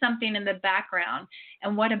always something in the background.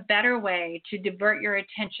 And what a better way to divert your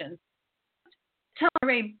attention. Tell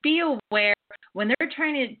everybody, be aware when they're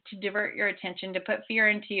trying to divert your attention, to put fear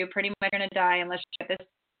into you, pretty much going to die unless you get this.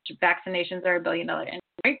 Vaccinations are a billion-dollar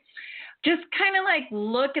industry. Just kind of like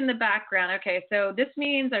look in the background. Okay, so this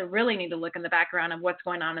means I really need to look in the background of what's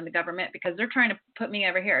going on in the government because they're trying to put me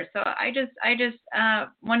over here. So I just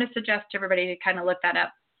want to suggest to everybody to kind of look that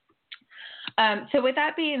up. So with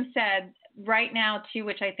that being said, right now too,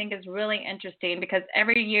 which I think is really interesting because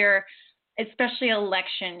every year, especially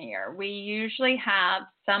election year, we usually have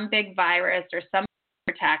some big virus or some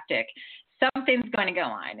tactic. Something's going to go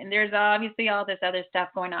on. And there's obviously all this other stuff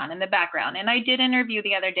going on in the background. And I did interview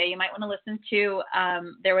the other day. You might want to listen to,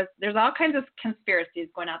 there's all kinds of conspiracies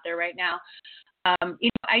going out there right now.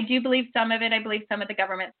 I do believe some of it. I believe some of the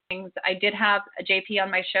government things. I did have a JP on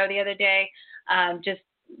my show the other day, just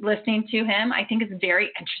listening to him. I think it's very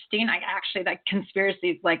interesting. I actually like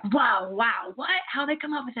conspiracies, like, wow, what? How they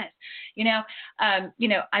come up with this?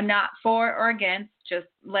 I'm not for or against, just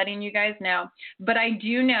letting you guys know. But I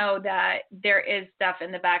do know that there is stuff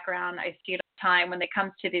in the background. I see it all the time when it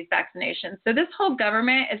comes to these vaccinations. So this whole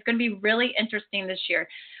government is going to be really interesting this year.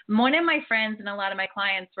 One of my friends and a lot of my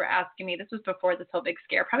clients were asking me, this was before this whole big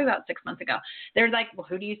scare, probably about 6 months ago. They're like, well,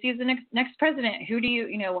 who do you see as the next president? Who do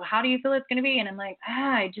how do you feel it's going to be? And I'm like,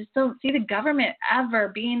 I just don't see the government ever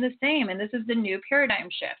being the same. And this is the new paradigm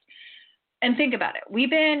shift. And think about it.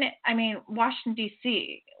 Washington,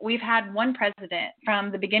 D.C., we've had one president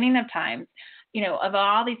from the beginning of times. of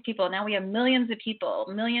all these people, now we have millions of people,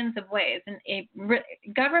 millions of ways. And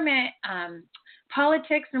government,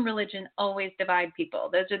 politics and religion always divide people.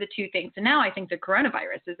 Those are the two things. And now I think the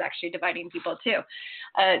coronavirus is actually dividing people too.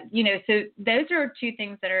 So those are two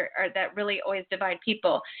things that really always divide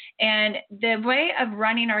people. And the way of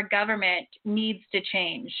running our government needs to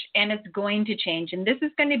change, and it's going to change. And this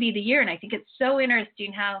is going to be the year. And I think it's so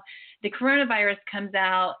interesting how the coronavirus comes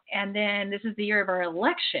out, and then this is the year of our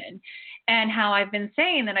election. And how I've been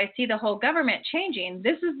saying that I see the whole government changing.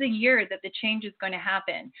 This is the year that the change is going to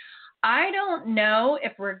happen. I don't know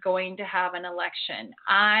if we're going to have an election.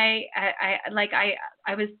 I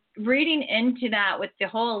was reading into that with the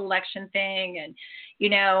whole election thing, and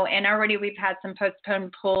and already we've had some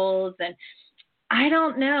postponed polls, and I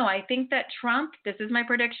don't know. I think that Trump, this is my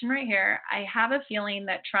prediction right here, I have a feeling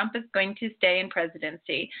that Trump is going to stay in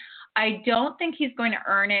presidency. I don't think he's going to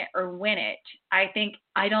earn it or win it. I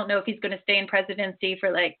don't know if he's going to stay in presidency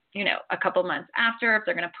for a couple months after, if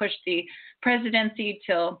they're going to push the presidency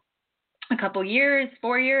till a couple years,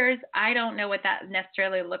 4 years. I don't know what that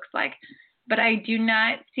necessarily looks like, but I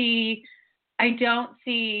don't see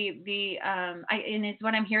the, and it's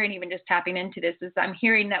what I'm hearing, even just tapping into this, is I'm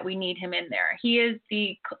hearing that we need him in there. He is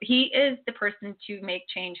the person to make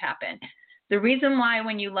change happen. The reason why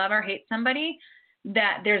when you love or hate somebody,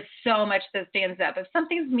 that there's so much that stands up. If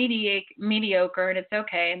something's mediocre and it's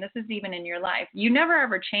okay, and this is even in your life, you never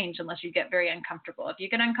ever change unless you get very uncomfortable. If you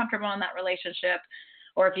get uncomfortable in that relationship,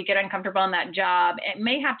 or if you get uncomfortable in that job, it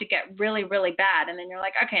may have to get really, really bad. And then you're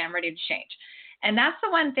like, okay, I'm ready to change. And that's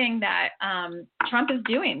the one thing that Trump is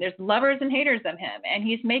doing. There's lovers and haters of him, and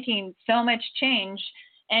he's making so much change.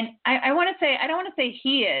 And I don't want to say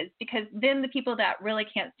he is, because then the people that really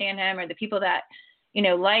can't stand him, or the people that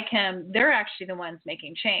like him, they're actually the ones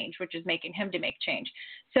making change, which is making him to make change.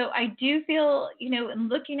 So I do feel, in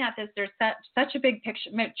looking at this, there's such a big picture,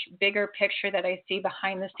 much bigger picture that I see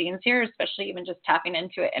behind the scenes here, especially even just tapping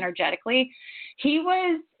into it energetically. He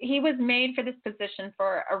was made for this position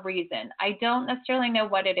for a reason. I don't necessarily know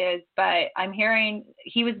what it is, but I'm hearing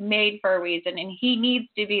he was made for a reason, and he needs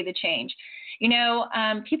to be the change.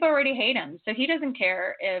 People already hate him, so he doesn't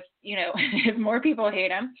care if, if more people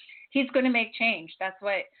hate him. He's going to make change. That's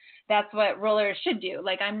what rulers should do.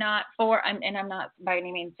 Like, I'm not by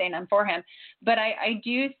any means saying I'm for him, but I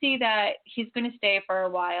do see that he's going to stay for a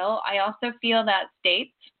while. I also feel that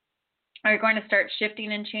states are going to start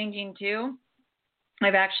shifting and changing too.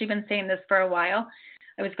 I've actually been saying this for a while.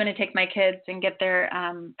 I was going to take my kids and get their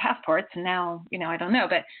passports, and now, I don't know,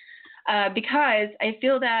 but because I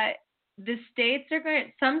feel that some states are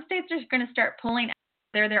going to start pulling out.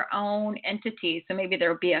 They're their own entity. So maybe there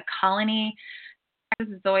will be a colony.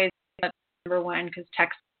 Texas is always number one, because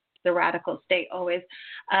Texas is the radical state always.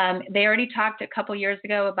 They already talked a couple years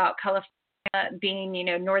ago about California being,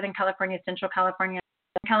 Northern California, Central California,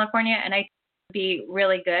 and I think it would be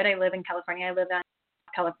really good. I live in California. I live in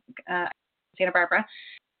Santa Barbara.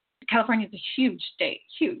 California is a huge state,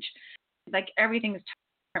 huge. Like, everything is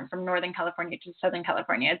different from Northern California to Southern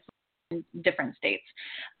California. It's in different states.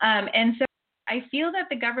 And so I feel that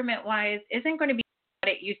the government-wise isn't going to be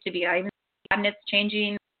what it used to be. I mean, the cabinet's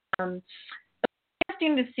changing. It's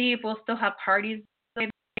interesting to see if we'll still have parties the way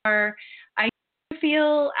they are. I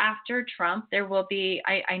feel after Trump there will be,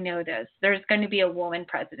 I know this, there's going to be a woman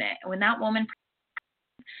president. And when that woman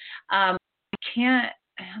I'm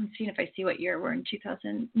seeing if I see what year we're in,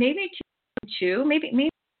 2000, maybe 2002, maybe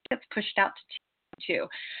that's pushed out to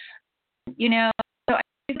 2002. So I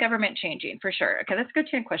see the government changing for sure. Okay, let's go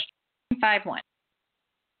to a question. 5-1.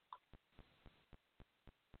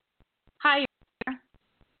 Hi.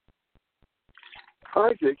 Hi,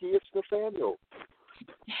 Jakey. It's Nathaniel.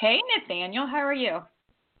 Hey, Nathaniel. How are you?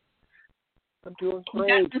 I'm doing You great.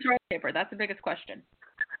 got some toilet paper. That's the biggest question.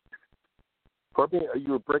 Pardon me?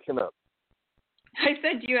 You were breaking up. I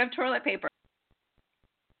said, do you have toilet paper?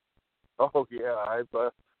 Oh yeah, I've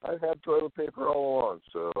had toilet paper all along,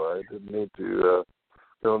 so I didn't need to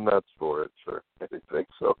go nuts for it or anything.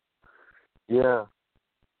 So yeah.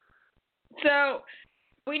 So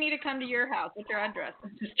we need to come to your house. What's your address?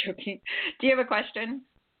 I'm just joking. Do you have a question?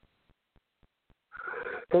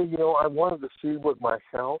 Hey, I wanted to see what my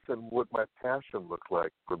health and what my passion look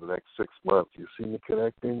like for the next 6 months. You see me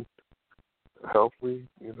connecting healthily,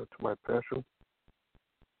 to my passion?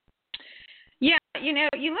 Yeah,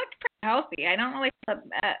 you looked pretty healthy. I don't really. The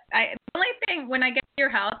only thing, when I get to your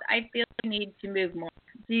house, I feel you need to move more.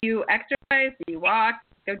 Do you exercise? Do you walk?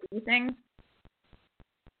 Go do things?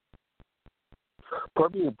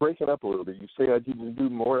 Pardon me, you're breaking up a little bit. You say I need to do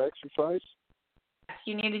more exercise? Yes,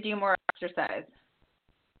 you need to do more exercise.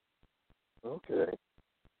 Okay.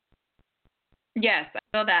 Yes, I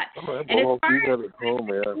feel that. All right, And as well, I'll far do as that at home,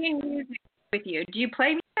 man. playing music with you, do you play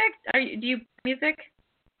music? Do you play music?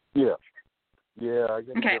 Yeah. Yeah, I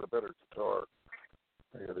got to Okay. get a better guitar.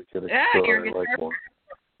 I got to get a Yeah, guitar. your I like guitar. one.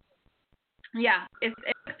 Yeah, it's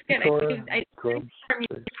good. Guitar, I drums.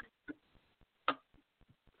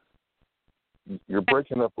 You're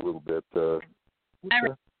breaking up a little bit. What's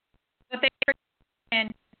that? But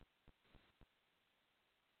and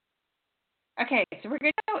okay, so we're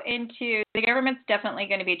going to go into the government's definitely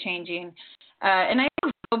going to be changing, and I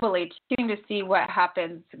think globally, too, to see what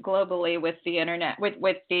happens globally with the internet,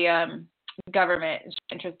 with the government. It's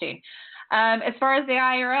interesting. As far as the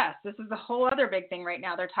IRS, this is a whole other big thing right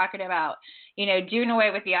now. They're talking about, doing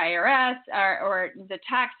away with the IRS or the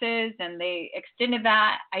taxes, and they extended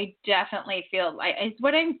that. I definitely feel like it's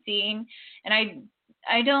what I'm seeing, and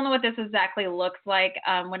I don't know what this exactly looks like.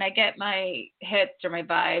 When I get my hits or my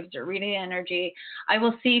vibes or reading energy, I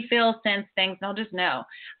will see, feel, sense things, and I'll just know.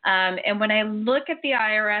 And when I look at the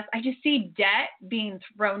IRS, I just see debt being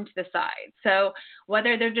thrown to the side. So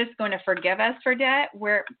whether they're just going to forgive us for debt,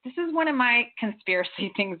 where this is one of my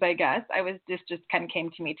conspiracy things, I guess. This just kind of came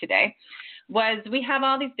to me today, was we have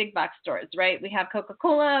all these big box stores, right? We have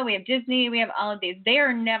Coca-Cola, we have Disney, we have all of these. They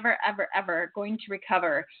are never, ever, ever going to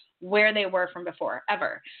recover where they were from before,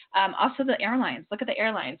 ever. Also the airlines, look at the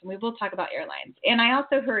airlines, and we will talk about airlines. And I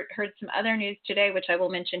also heard some other news today, which I will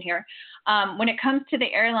mention here. When it comes to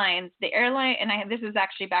the airline, and this is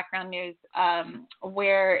actually background news,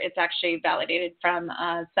 where it's actually validated from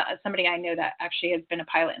somebody I know that actually has been a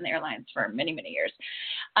pilot in the airlines for many, many years.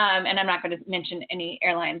 And I'm not going to mention any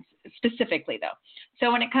airlines specifically though.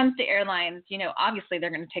 So when it comes to airlines, obviously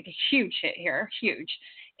they're going to take a huge hit here, huge.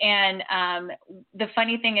 And the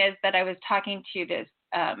funny thing is that I was talking to this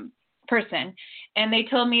person, and they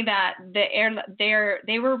told me that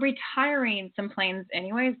they were retiring some planes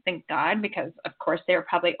anyways, thank God, because of course they were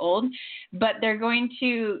probably old, but they're going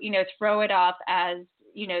to, throw it off as,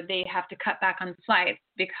 they have to cut back on flights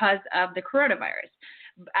because of the coronavirus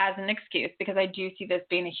as an excuse, because I do see this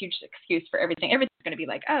being a huge excuse for everything. Everything's going to be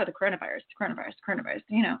like, oh, the coronavirus,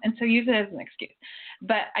 and so use it as an excuse.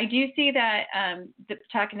 But I do see that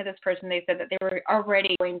talking to this person, they said that they were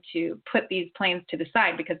already going to put these planes to the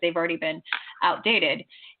side because they've already been outdated.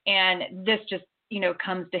 And this just,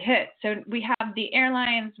 comes to hit. So we have the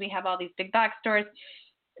airlines, we have all these big box stores.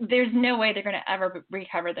 There's no way they're going to ever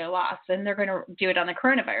recover their loss, and they're going to do it on the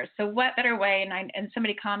coronavirus. So what better way? And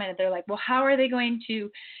somebody commented, they're like, well, how are they going to,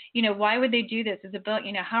 why would they do this?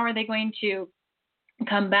 How are they going to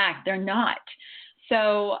come back? They're not.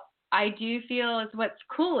 So I do feel as what's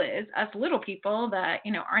cool is us little people that,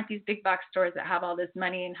 aren't these big box stores that have all this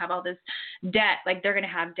money and have all this debt, like they're going to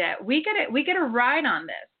have debt. We get a ride on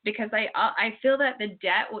this, because I feel that the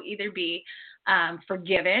debt will either be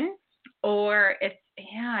forgiven, or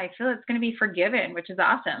I feel it's going to be forgiven, which is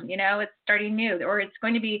awesome. It's starting new, or it's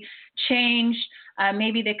going to be changed.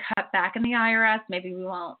 Maybe they cut back in the IRS. Maybe we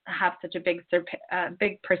won't have such a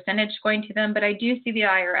big percentage going to them. But I do see the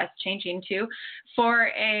IRS changing too for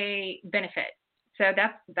a benefit. So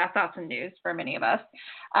that's awesome news for many of us.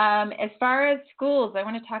 As far as schools, I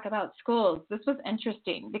want to talk about schools. This was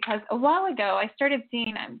interesting because a while ago I started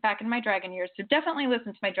seeing, I'm back in my Dragon Years, so definitely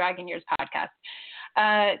listen to my Dragon Years podcast.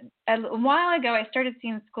 A while ago I started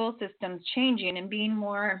seeing school systems changing and being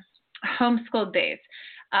more homeschooled based,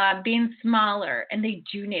 being smaller, and they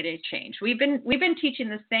do need to change. We've been teaching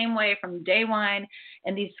the same way from day one,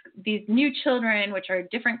 and these new children, which are a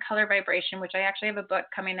different color vibration, which I actually have a book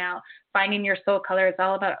coming out, Finding Your Soul Color. It's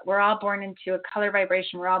all about, we're all born into a color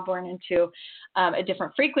vibration. We're all born into a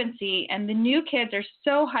different frequency, and the new kids are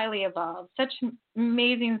so highly evolved, such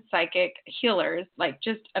amazing psychic healers, like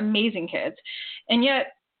just amazing kids, and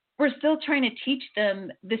yet we're still trying to teach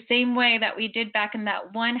them the same way that we did back in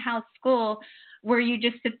that one house school where you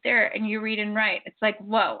just sit there and you read and write. It's like,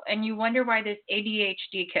 whoa. And you wonder why there's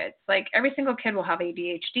ADHD kids. Like every single kid will have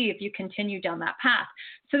ADHD if you continue down that path.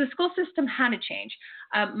 So the school system had to change.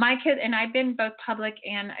 My kid, and I've been both public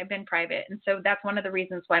and I've been private. And so that's one of the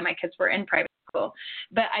reasons why my kids were in private school.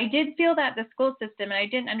 But I did feel that the school system, and I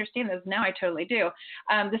didn't understand this, now I totally do.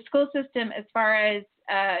 The school system, as far as,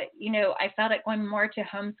 I felt it going more to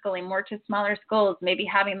homeschooling, more to smaller schools, maybe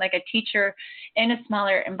having like a teacher in a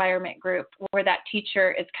smaller environment group where that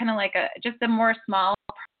teacher is kind of like just a more small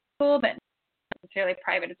school, but not necessarily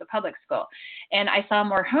private as a public school. And I saw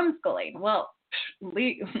more homeschooling. Well,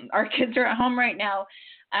 our kids are at home right now.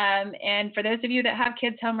 And for those of you that have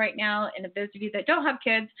kids home right now, and those of you that don't have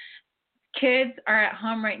kids, kids are at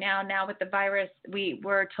home right now. Now with the virus, we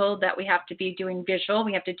were told that we have to be doing visual.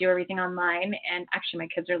 We have to do everything online. And actually my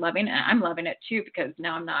kids are loving it. I'm loving it too, because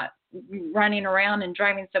now I'm not running around and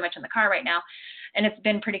driving so much in the car right now. And it's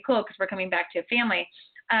been pretty cool because we're coming back to a family.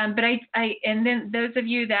 But and then those of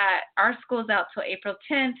you that our school's out till April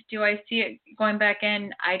 10th, do I see it going back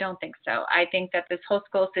in? I don't think so. I think that this whole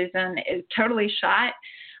school season is totally shot.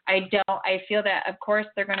 I feel that, of course,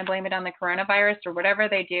 they're going to blame it on the coronavirus or whatever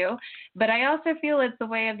they do. But I also feel it's the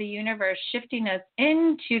way of the universe shifting us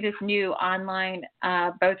into this new online,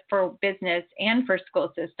 both for business and for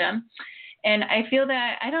school system. And I feel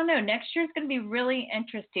that, I don't know, next year is going to be really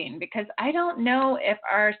interesting, because I don't know if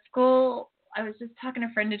our school, I was just talking to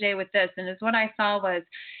a friend today with this, and what I saw was,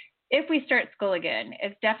 if we start school again,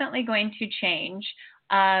 it's definitely going to change.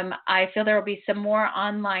 I feel there will be some more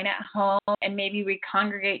online at home, and maybe we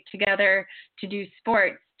congregate together to do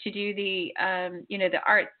sports, to do the, the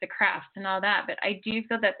arts, the crafts and all that. But I do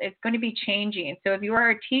feel that it's going to be changing. So if you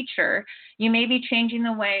are a teacher, you may be changing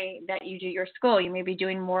the way that you do your school. You may be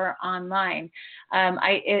doing more online.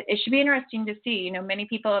 It should be interesting to see. Many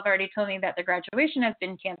people have already told me that the graduation has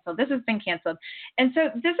been canceled. This has been canceled. And so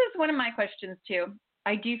this is one of my questions too.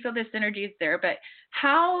 I do feel this energy is there, but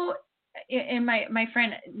how, and my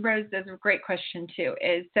friend Rose does a great question too,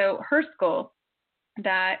 is so her school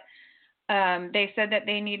that they said that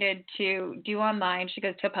they needed to do online. She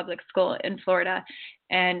goes to a public school in Florida,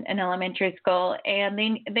 and an elementary school, and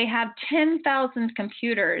they have 10,000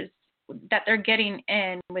 computers that they're getting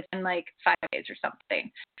in within like 5 days or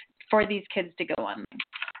something for these kids to go online.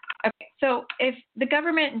 Okay, so if the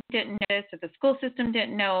government didn't notice, if the school system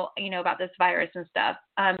didn't know, about this virus and stuff,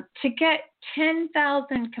 to get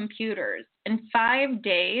 10,000 computers in 5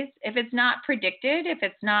 days, if it's not predicted, if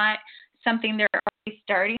it's not something they're already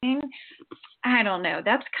starting, I don't know.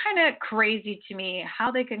 That's kind of crazy to me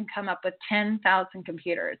how they can come up with 10,000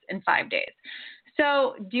 computers in 5 days.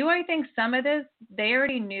 So do I think some of this they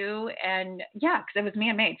already knew? And yeah, because it was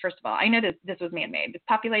man-made, first of all. I know this was man-made. It's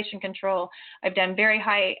population control. I've done very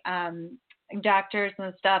high doctors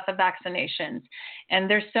and stuff of vaccinations. And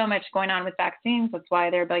there's so much going on with vaccines. That's why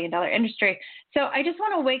they're $1 billion industry. So I just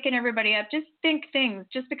want to waken everybody up. Just think things.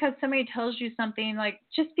 Just because somebody tells you something, like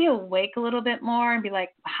just be awake a little bit more and be like,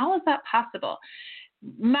 how is that possible?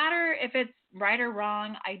 Matter if it's right or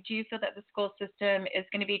wrong, I do feel that the school system is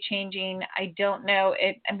going to be changing. I don't know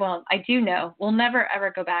it. Well, I do know we'll never,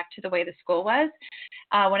 ever go back to the way the school was.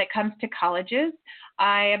 When it comes to colleges,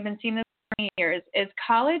 I have been seeing this for many years, is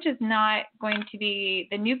college is not going to be,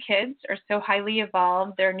 the new kids are so highly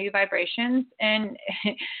evolved, their new vibrations. And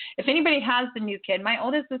if anybody has the new kid, my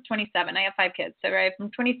oldest is 27. I have 5 kids. So right from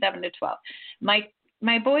 27 to 12.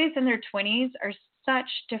 My boys in their 20s are such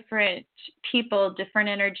different people, different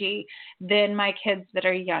energy than my kids that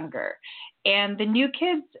are younger. And the new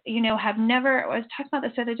kids, have never, I was talking about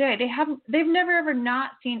this the other day, they've never ever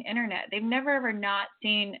not seen internet. They've never ever not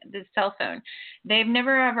seen the cell phone. They've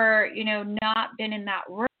never ever, not been in that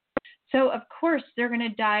world. So of course they're going to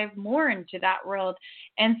dive more into that world.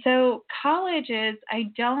 And so colleges,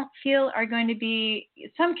 I don't feel are going to be,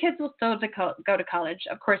 some kids will still go to college.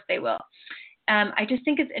 Of course they will. I just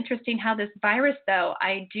think it's interesting how this virus, though,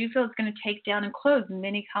 I do feel it's going to take down and close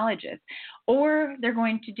many colleges, or they're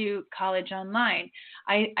going to do college online.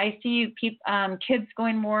 I see kids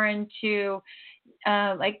going more into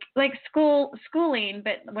like schooling,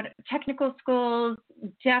 but technical schools,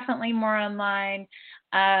 definitely more online.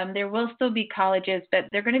 There will still be colleges, but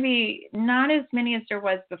they're going to be not as many as there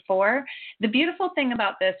was before. The beautiful thing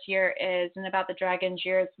about this year is, and about the Dragon's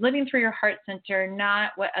Year, is living through your heart center,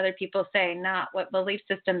 not what other people say, not what belief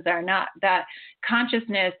systems are, not that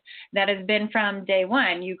consciousness that has been from day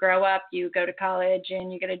one. You grow up, you go to college,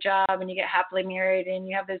 and you get a job, and you get happily married, and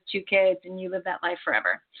you have those 2 kids, and you live that life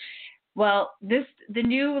forever. Well, the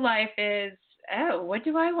new life is, what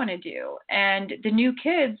do I want to do? And the new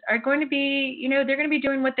kids are going to be, they're going to be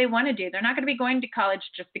doing what they want to do. They're not going to be going to college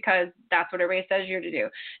just because that's what everybody says you're to do.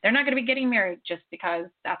 They're not going to be getting married just because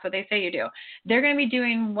that's what they say you do. They're going to be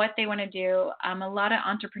doing what they want to do. A lot of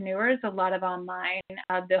entrepreneurs, a lot of online,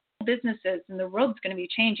 the whole businesses and the world's going to be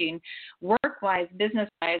changing work-wise,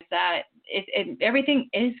 business-wise, that everything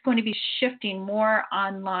is going to be shifting more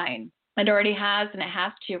online. It already has, and it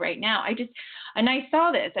has to right now. I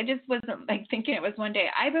saw this. I just wasn't thinking it was one day.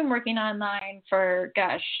 I've been working online for,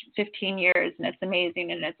 15 years, and it's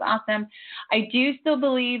amazing and it's awesome. I do still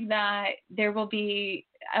believe that there will be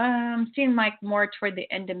seem like more toward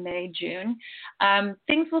the end of May, June,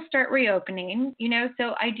 things will start reopening,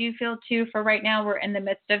 so I do feel too, for right now, we're in the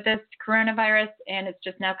midst of this coronavirus and it's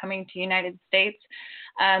just now coming to United States.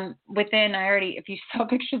 If you saw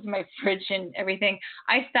pictures of my fridge and everything,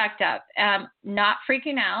 I stacked up, not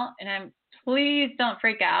freaking out. And please don't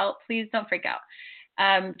freak out. Please don't freak out.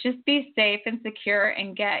 Just be safe and secure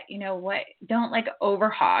and get, don't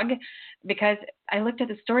overhog, because I looked at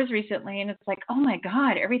the stores recently and it's like, oh my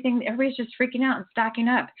God, everybody's just freaking out and stocking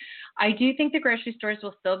up. I do think the grocery stores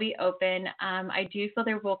will still be open. I do feel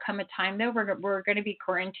there will come a time though where we're going to be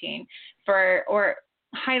quarantined or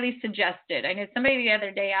highly suggested. I know somebody the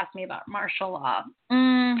other day asked me about martial law.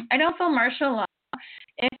 I don't feel martial law.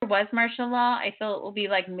 If there was martial law, I feel it will be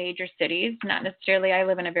like major cities, not necessarily. I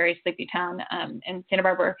live in a very sleepy town in Santa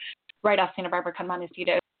Barbara, right off Santa Barbara,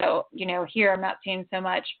 Montecito. So, here I'm not seeing so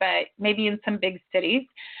much, but maybe in some big cities,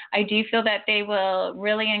 I do feel that they will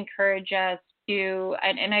really encourage us to,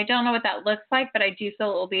 and I don't know what that looks like, but I do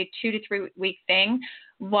feel it will be a 2 to 3 week thing.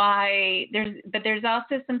 There's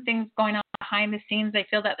also some things going on behind the scenes. I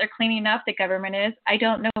feel that they're cleaning up. The government is. I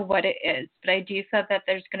don't know what it is, but I do feel that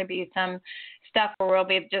there's going to be some stuff where we'll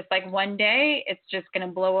be just like one day it's just going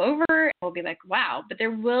to blow over and we'll be like, wow. But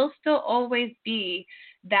there will still always be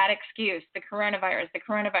that excuse, the coronavirus.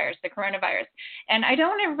 And I don't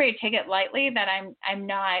want everybody to take it lightly that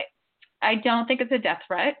I don't think it's a death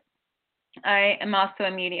threat. I am also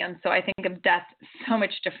a medium, so I think of death so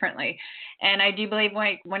much differently. And I do believe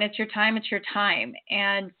when it's your time, it's your time.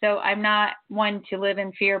 And so I'm not one to live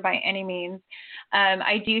in fear by any means.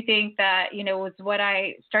 I do think that, was what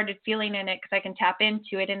I started feeling in it, because I can tap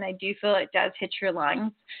into it, and I do feel it does hit your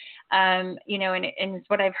lungs. And it's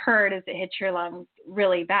what I've heard is it hits your lungs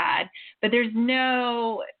really bad. But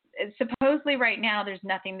supposedly right now there's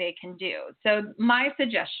nothing they can do. So my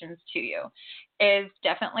suggestions to you is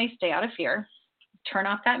definitely stay out of fear, turn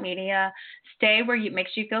off that media, stay where it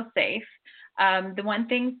makes you feel safe. The one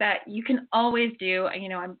thing that you can always do,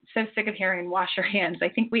 I'm so sick of hearing wash your hands. I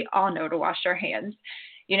think we all know to wash our hands.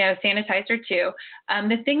 Sanitizer too.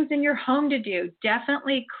 The things in your home to do,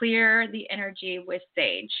 definitely clear the energy with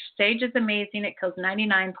sage. Sage is amazing. It kills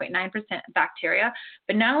 99.9% bacteria.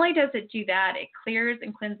 But not only does it do that, it clears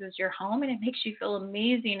and cleanses your home, and it makes you feel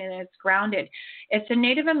amazing, and it's grounded. It's a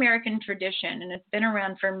Native American tradition, and it's been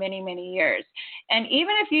around for many, many years. And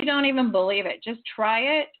even if you don't even believe it, just try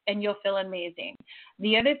it, and you'll feel amazing.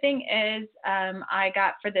 The other thing is I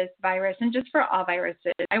got for this virus, and just for all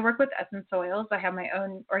viruses, I work with essence oils. I have my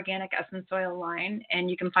own organic essence oil line, and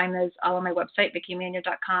you can find those all on my website,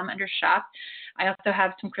 VickiManuel.com, under shop. I also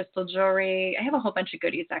have some crystal jewelry. I have a whole bunch of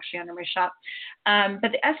goodies actually under my shop.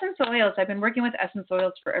 But the essence oils, I've been working with essence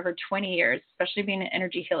oils for over 20 years, especially being an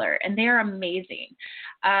energy healer, and they are amazing.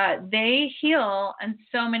 They heal on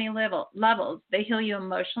so many levels. They heal you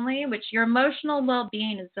emotionally, which your emotional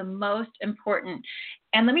well-being is the most important.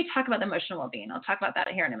 And let me talk about the emotional well-being. I'll talk about that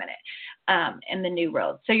here in a minute in the new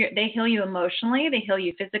world. So they heal you emotionally. They heal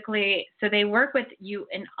you physically. So they work with you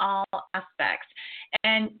in all aspects.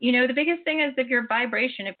 And, the biggest thing is if your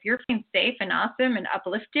vibration, if you're feeling safe and awesome and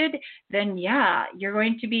uplifted, then, yeah, you're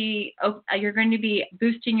going to be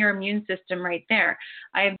boosting your immune system right there.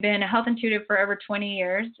 I've been a health intuitive for over 20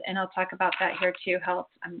 years, and I'll talk about that here too, health.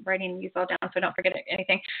 I'm writing these all down so I don't forget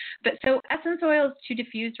anything. But so essence oils to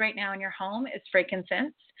diffuse right now in your home is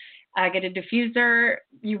frankincense. Get a diffuser.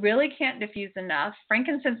 You really can't diffuse enough.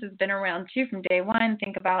 Frankincense has been around too from day one.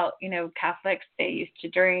 Think about, Catholics, they used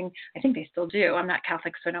to I think they still do. I'm not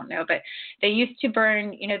Catholic, so I don't know, but they used to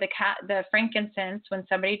burn, the frankincense when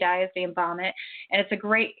somebody dies, they embalm it. And it's a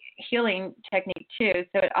great healing technique too.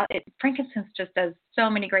 So frankincense just does so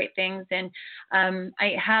many great things. And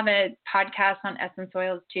I have a podcast on essence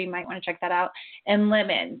oils too. You might want to check that out. And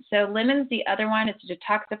lemon. So lemon's the other one. It's a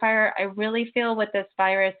detoxifier. I really feel with this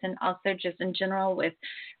virus, and also just in general with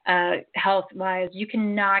health-wise, you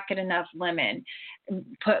cannot get enough lemon.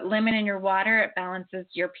 Put lemon in your water. It balances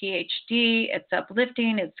your pH. It's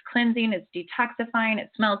uplifting. It's cleansing. It's detoxifying.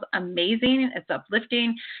 It smells amazing. It's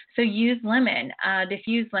uplifting. So use lemon.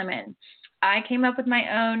 Diffuse lemon. I came up with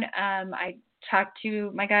my own. I talk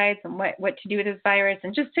to my guides on what to do with this virus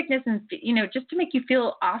and just sickness and, just to make you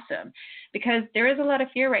feel awesome, because there is a lot of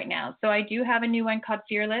fear right now. So I do have a new one called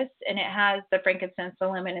Fearless, and it has the frankincense, the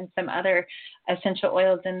lemon, and some other essential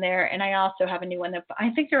oils in there. And I also have a new one that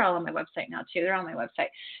I think they're all on my website now too. They're on my website.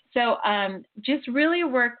 So just really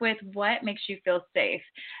work with what makes you feel safe.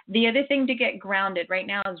 The other thing to get grounded right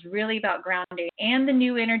now is really about grounding and the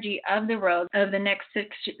new energy of the world of the next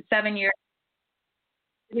 6-7 years.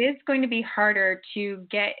 it is going to be harder to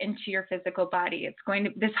get into your physical body. It's going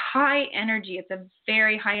to, this high energy, it's a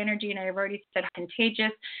very high energy, and I've already said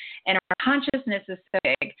contagious, and our consciousness is so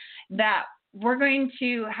big that we're going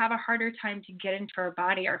to have a harder time to get into our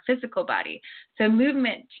body, our physical body. So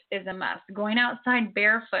movement is a must. Going outside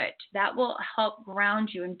barefoot, that will help ground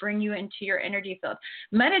you and bring you into your energy field.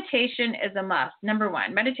 Meditation is a must. Number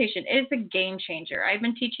one, meditation is a game changer. I've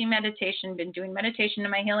been teaching meditation, been doing meditation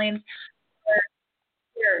in my healings for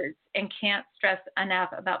years, and can't stress enough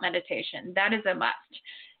about meditation. That is a must.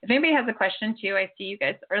 If anybody has a question too, I see you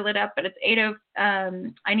guys are lit up, but it's 80.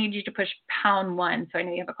 I need you to push #1, so I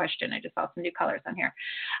know you have a question. I just saw some new colors on here.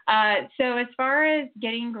 So as far as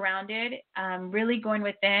getting grounded, really going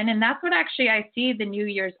within, and that's what actually I see the New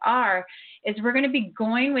Year's are, is we're going to be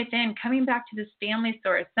going within, coming back to this family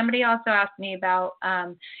source. Somebody also asked me about,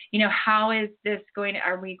 how is this going?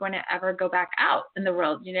 Are we going to ever go back out in the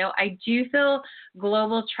world? I do feel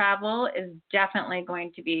global travel is definitely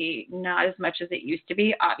going to be not as much as it used to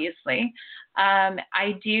be, obviously.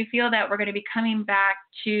 I do feel that we're going to be coming back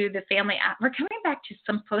to the family. We're coming back to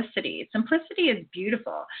simplicity. Simplicity is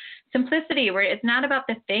beautiful. Simplicity, where it's not about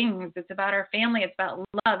the things. It's about our family. It's about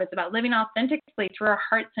love. It's about living authentically through our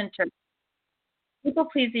heart center.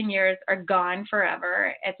 People-pleasing years are gone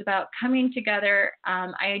forever. It's about coming together.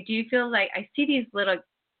 I do feel like I see these little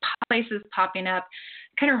places popping up.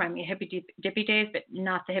 Kind of remind me of hippy dippy days, but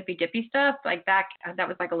not the hippy dippy stuff. Like that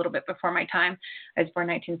was like a little bit before my time. I was born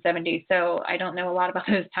in 1970, so I don't know a lot about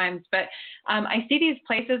those times. But I see these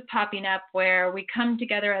places popping up where we come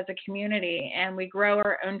together as a community and we grow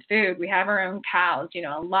our own food. We have our own cows.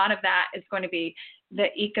 A lot of that is going to be, the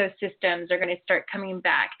ecosystems are going to start coming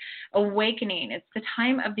back. Awakening. It's the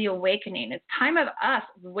time of the awakening. It's time of us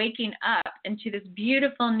waking up into this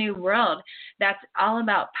beautiful new world that's all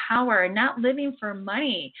about power, not living for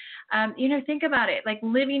money. Think about it, like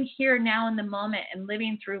living here now in the moment and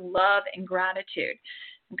living through love and gratitude.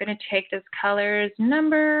 I'm going to take this colors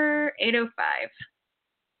number 805.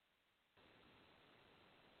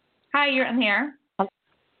 Hi, you're in here.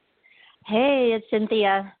 Hey, it's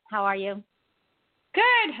Cynthia. How are you?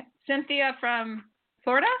 Good. Cynthia from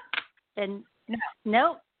Florida? And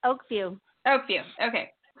no, Oakview. Oakview.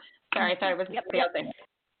 Okay. Sorry, I thought it was somebody else.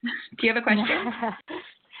 Do you have a question?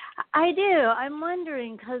 I do. I'm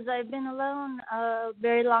wondering, because I've been alone a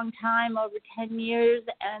very long time, over 10 years,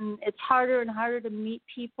 and it's harder and harder to meet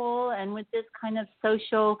people. And with this kind of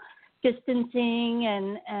social distancing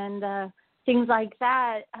and things like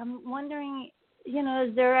that, I'm wondering,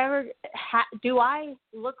 is there ever, do I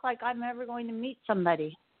look like I'm ever going to meet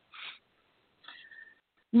somebody?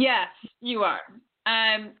 Yes, you are.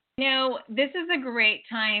 This is a great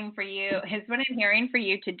time for you, is what I'm hearing, for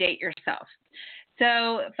you to date yourself.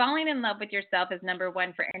 So falling in love with yourself is number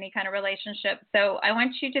one for any kind of relationship. So I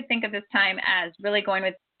want you to think of this time as really going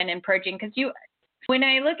within and purging, because when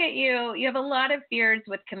I look at you, you have a lot of fears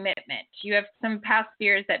with commitment. You have some past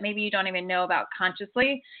fears that maybe you don't even know about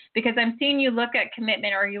consciously, because I'm seeing you look at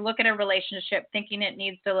commitment, or you look at a relationship thinking it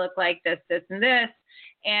needs to look like this, this, and this.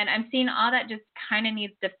 And I'm seeing all that just kind of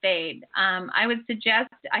needs to fade. I would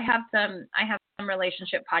suggest, I have some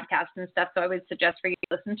relationship podcasts and stuff, so I would suggest for you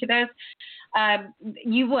to listen to those.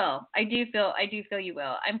 You will. I do feel you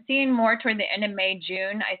will. I'm seeing more toward the end of May,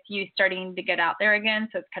 June. I see you starting to get out there again,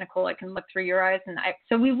 so it's kind of cool. I can look through your eyes, and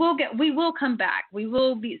so we will come back. We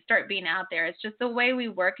will start being out there. It's just the way we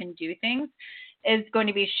work and do things is going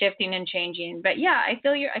to be shifting and changing. But yeah, I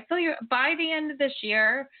feel you. By the end of this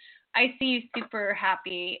year, I see you super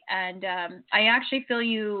happy, and I actually feel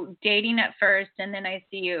you dating at first, and then I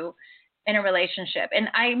see you in a relationship. And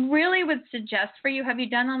I really would suggest for you, have you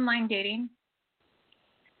done online dating?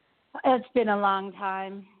 It's been a long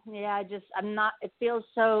time. Yeah, it feels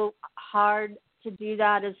so hard to do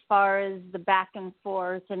that as far as the back and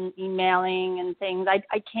forth and emailing and things.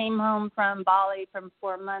 I came home from Bali from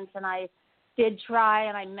 4 months, and I did try,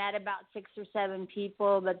 and I met about 6 or 7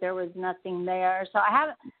 people, but there was nothing there. So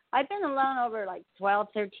I've been alone over like 12,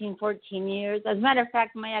 13, 14 years. As a matter of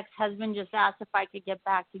fact, my ex-husband just asked if I could get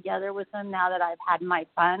back together with him now that I've had my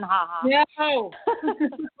fun. Ha ha. No.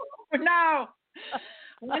 No.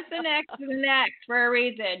 What's the next is the next for a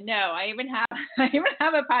reason. No, I even have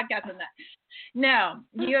a podcast on that. No,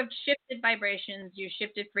 you have shifted vibrations. You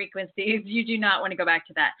shifted frequencies. You do not want to go back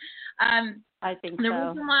to that. I think the so. The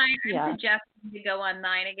reason why I suggest you go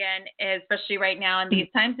online again, especially right now in these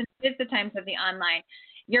times, and it is the times of the online.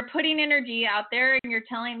 You're putting energy out there, and you're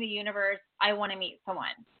telling the universe, I want to meet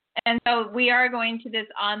someone. And so we are going to this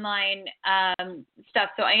online stuff.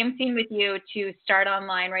 So I am seeing with you to start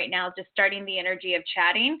online right now, just starting the energy of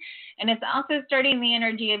chatting. And it's also starting the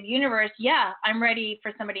energy of universe. Yeah, I'm ready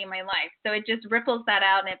for somebody in my life. So it just ripples that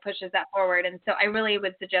out and it pushes that forward. And so I really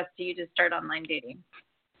would suggest to you to start online dating.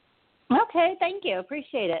 Okay, thank you.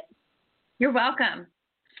 Appreciate it. You're welcome.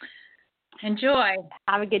 Enjoy.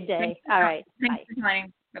 Have a good day. All right. Thanks for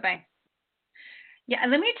joining. Bye-bye. Yeah,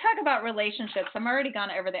 let me talk about relationships. I'm already gone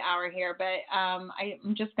over the hour here, but I'm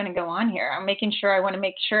just going to go on here. I want to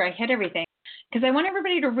make sure I hit everything because I want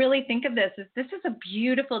everybody to really think of this as this is a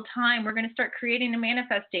beautiful time. We're going to start creating and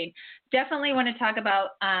manifesting. Definitely want to talk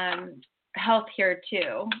about health here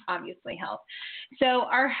too, obviously health. So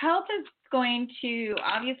our health is going to,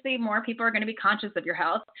 obviously more people are going to be conscious of your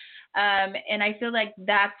health. And I feel like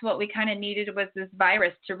that's what we kind of needed was this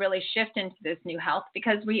virus to really shift into this new health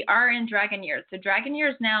because we are in dragon years. So dragon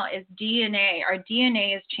years now is DNA. Our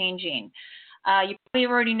DNA is changing. You probably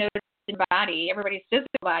already noticed in your body, everybody's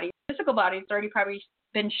physical body's already probably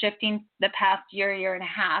been shifting the past year and a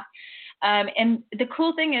half. And the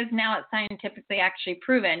cool thing is now it's scientifically actually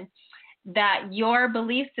proven that your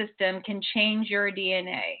belief system can change your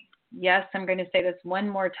DNA. Yes, I'm going to say this one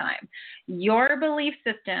more time. Your belief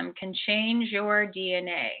system can change your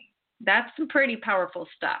DNA. That's some pretty powerful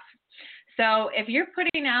stuff. So if you're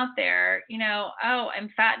putting out there, oh, I'm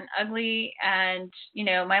fat and ugly and,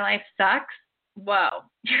 my life sucks, whoa,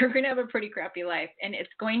 you're going to have a pretty crappy life. And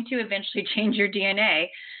it's going to eventually change your DNA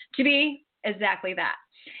to be exactly that.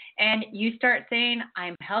 And you start saying,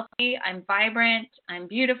 I'm healthy, I'm vibrant, I'm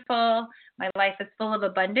beautiful, my life is full of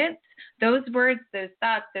abundance. Those words, those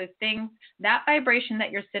thoughts, those things, that vibration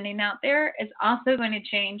that you're sending out there is also going to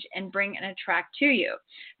change and bring and attract to you.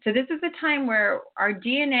 So this is a time where our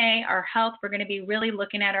DNA, our health, we're going to be really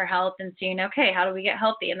looking at our health and seeing, okay, how do we get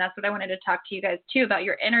healthy? And that's what I wanted to talk to you guys too about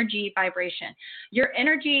your energy vibration. Your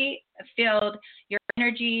energy field, your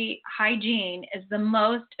energy hygiene is the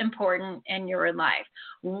most important in your life.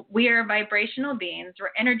 We are vibrational beings. We're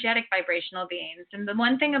energetic vibrational beings. And the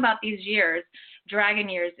one thing about these years, dragon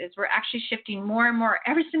years, is we're actually shifting more and more.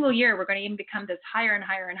 Every single year, we're going to even become this higher and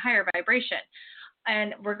higher and higher vibration.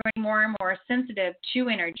 And we're going more and more sensitive to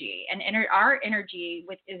energy. And our energy,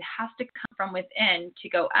 it has to come from within to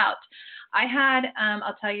go out. I had,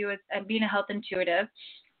 I'll tell you, being a health intuitive,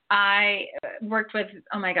 I worked with,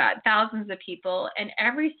 oh my God, thousands of people, and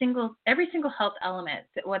every single health element,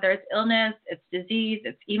 whether it's illness, it's disease,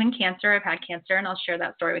 it's even cancer. I've had cancer, and I'll share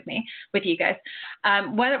that story with you guys.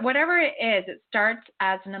 Whatever it is, it starts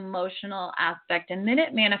as an emotional aspect, and then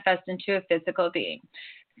it manifests into a physical being.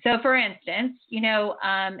 So, for instance,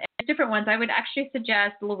 different ones, I would actually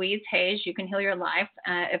suggest Louise Hayes, You Can Heal Your Life.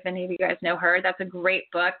 If any of you guys know her, that's a great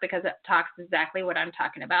book because it talks exactly what I'm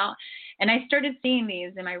talking about. And I started seeing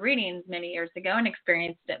these in my readings many years ago and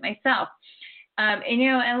experienced it myself. And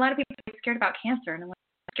a lot of people are scared about cancer. And I'm like,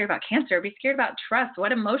 scared about cancer, be scared about trust.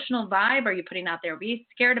 What emotional vibe are you putting out there? Be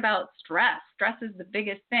scared about stress. Stress is the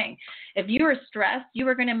biggest thing. If you are stressed, you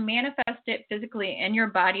are going to manifest it physically in your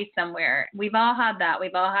body somewhere. We've all had that.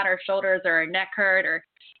 We've all had our shoulders or our neck hurt or,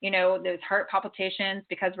 those heart palpitations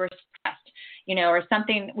because we're stressed, or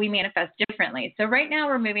something we manifest differently. So right now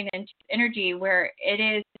we're moving into energy where it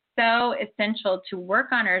is so essential to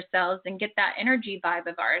work on ourselves and get that energy vibe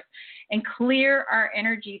of ours and clear our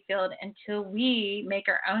energy field until we make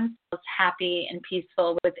our own selves happy and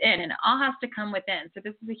peaceful within. And it all has to come within. So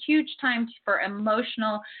this is a huge time for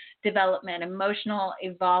emotional development, emotional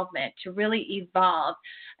evolvement, to really evolve.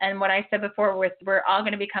 And what I said before, we're all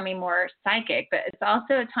going to be becoming more psychic, but it's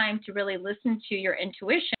also a time to really listen to your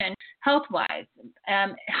intuition health-wise,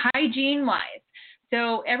 hygiene-wise.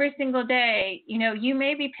 So every single day, you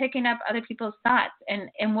may be picking up other people's thoughts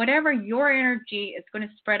and whatever your energy is going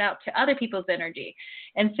to spread out to other people's energy.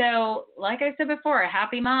 And so, like I said before, a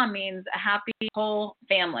happy mom means a happy whole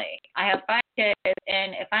family. I have 5 kids,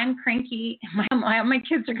 and if I'm cranky, my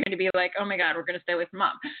kids are going to be like, oh my God, we're going to stay with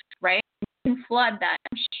mom, right? You can flood that.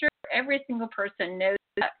 I'm sure every single person knows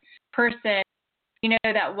that person,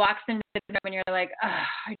 that walks into the room and you're like, oh,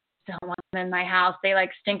 I just don't want them in my house. They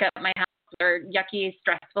stink up my house. Or yucky,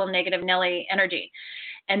 stressful, negative Nelly energy.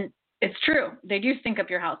 And it's true. They do stink up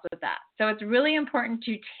your house with that. So it's really important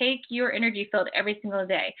to take your energy field every single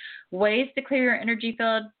day. Ways to clear your energy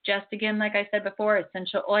field, just again, like I said before,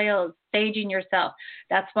 essential oils, saging yourself.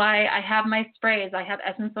 That's why I have my sprays. I have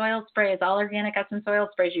essence oil sprays, all organic essence oil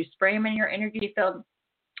sprays. You spray them in your energy field.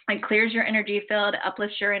 It clears your energy field,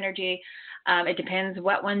 uplifts your energy. It depends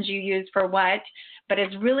what ones you use for what, but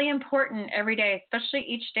it's really important every day, especially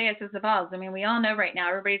each day as this evolves. I mean, we all know right now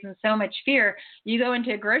everybody's in so much fear. You go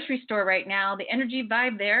into a grocery store right now, the energy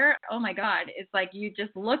vibe there, oh my God, it's like you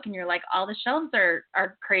just look and you're like, all the shelves are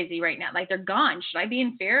crazy right now. Like they're gone. Should I be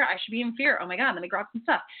in fear? I should be in fear. Oh my God, let me grab some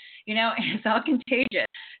stuff. And it's all contagious.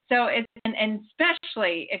 So and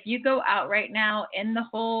especially if you go out right now in the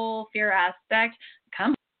whole fear aspect,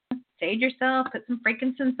 come sage yourself, put some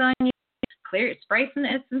frankincense on you, spray some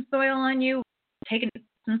essence oil on you, take an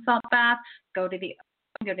Epsom salt bath, go to the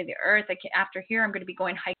earth. After here, I'm going to be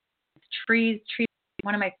going hiking with trees. Trees are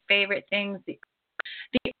one of my favorite things. The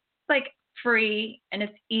earth's like free and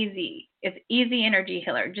it's easy. It's easy energy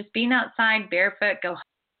healer. Just being outside barefoot, go hike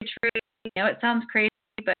a tree. It sounds crazy,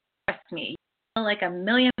 but trust me, you feel like $1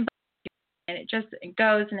 million, and it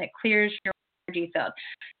goes and it clears your energy field.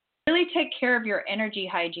 Really take care of your energy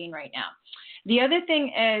hygiene right now. The other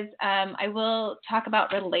thing is I will talk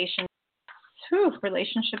about relationships.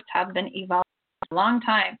 Relationships have been evolving for a long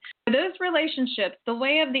time. For those relationships, the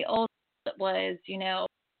way of the old was,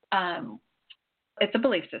 it's a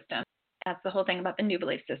belief system. That's the whole thing about the new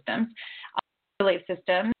belief systems.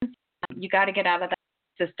 You got to get out of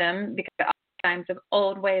that system because all kinds of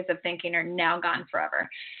old ways of thinking are now gone forever.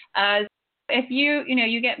 If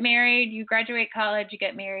you get married, you graduate college, you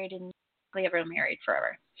get married, and you're ever married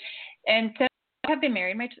forever. And so I have been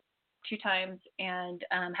married two times and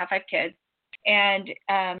have 5 kids. And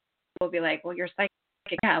we'll be like, well, you're psychic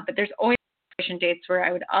now. But there's always expiration dates where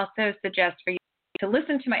I would also suggest for you to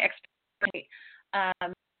listen to my expiration date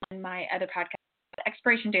on my other podcast.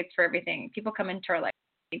 Expiration dates for everything. People come into our life,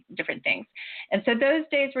 different things. And so those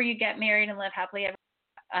days where you get married and live happily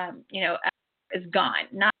ever, is gone.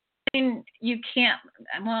 Not saying you can't.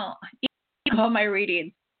 Well, all my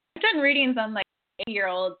readings. I've done readings on like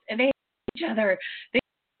 80-year-olds, and they hate each other. They've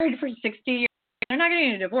been married for 60 years. They're not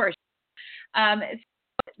getting a divorce.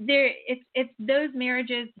 It's those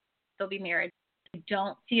marriages. They'll be married. I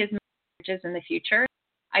don't see as many marriages in the future.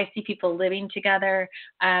 I see people living together,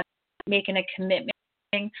 making a commitment.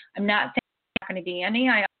 I'm not saying there's not going to be any.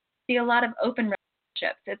 I see a lot of open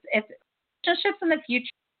relationships. It's relationships in the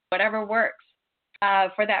future, whatever works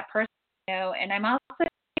for that person. And I'm also seeing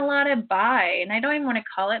a lot of bi, and I don't even want to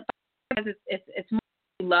call it bi because it's more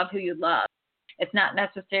you love who you love. It's not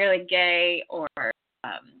necessarily gay or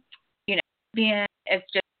being. It's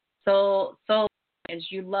just soul is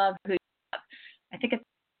you love who you love. I think it's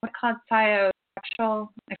what's called psyosexual.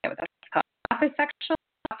 I forget what that's called.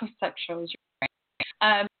 Aposexual is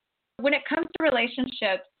right. When it comes to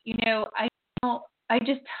relationships, I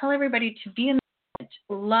just tell everybody to be in the moment,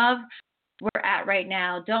 love where we're at right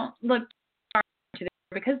now. Don't look far into the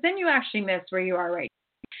because then you actually miss where you are right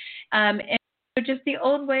now. And so just the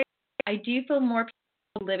old way, I do feel more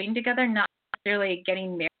people living together, not necessarily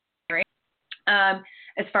getting married.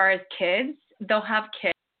 As far as kids, they'll have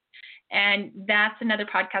kids. And that's another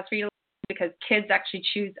podcast for you to listen because kids actually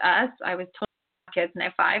choose us. I was told kids and I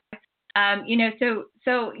have 5.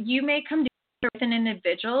 So you may come together with an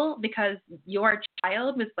individual because your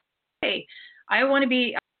child was like, hey, I want you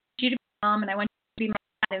to be mom and I want you to be my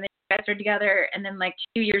dad. And then you guys are together. And then like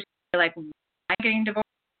 2 years, you're like, why am I getting divorced?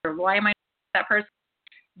 Or why am I that person?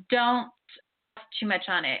 Don't stress too much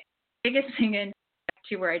on it. The biggest thing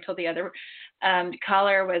to where I told the other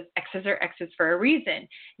caller was exes are exes for a reason.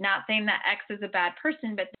 Not saying that X is a bad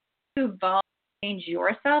person, but the more you evolve and change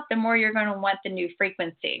yourself, the more you're going to want the new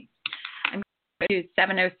frequency. I'm going to do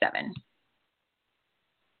 707.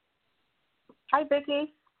 Hi,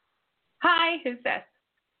 Vicki. Hi, who's this?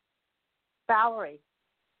 Valerie.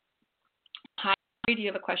 Hi, do you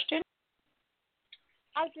have a question?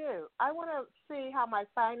 I do. I want to see how my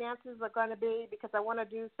finances are going to be because I want to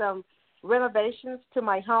do some renovations to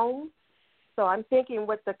my home. So I'm thinking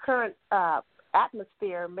with the current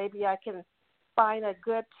atmosphere, maybe I can find a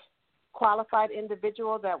good qualified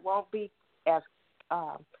individual that won't be as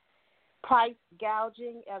price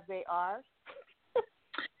gouging as they are.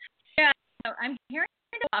 Yeah, I'm hearing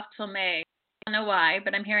it off till May. I don't know why,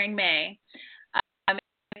 but I'm hearing May. I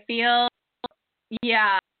feel,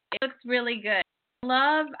 yeah, it looks really good. I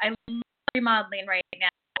love remodeling right now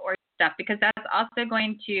or stuff because that's also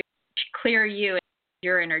going to clear you and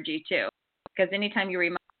your energy too. Because anytime you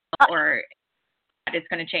remodel or it's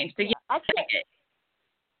going to change. So yeah,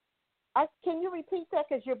 can you repeat that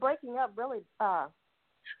because you're breaking up really? I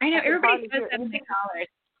know everybody says $70.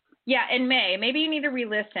 Yeah, in May. Maybe you need to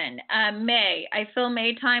re-listen. May. I feel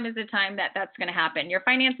May time is the time that's going to happen. Your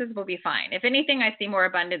finances will be fine. If anything, I see more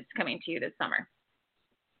abundance coming to you this summer.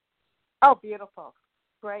 Oh, beautiful.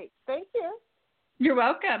 Great. Thank you. You're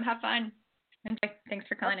welcome. Have fun. Enjoy. Thanks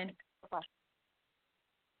for calling in. Bye-bye.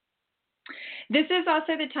 This is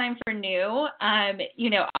also the time for new.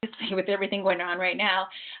 Obviously with everything going on right now,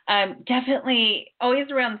 definitely always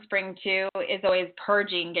around spring too is always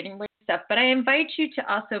purging, getting rid of stuff. But I invite you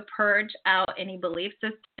to also purge out any belief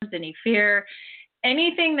systems, any fear,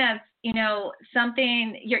 anything that's,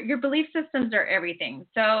 something, your belief systems are everything.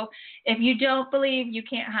 So if you don't believe you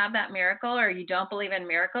can't have that miracle, or you don't believe in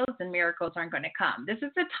miracles, then miracles aren't going to come. This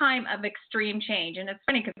is a time of extreme change. And it's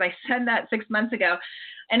funny because I said that 6 months ago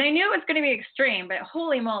and I knew it was going to be extreme, but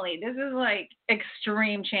holy moly, this is like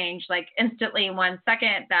extreme change. Like instantly in 1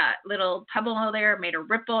 second, that little pebble there made a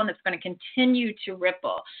ripple, and it's going to continue to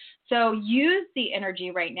ripple. So use the energy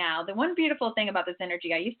right now. The one beautiful thing about this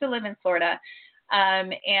energy, I used to live in Florida.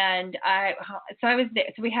 And I was there.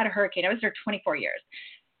 So we had a hurricane. I was there 24 years.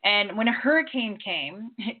 And when a hurricane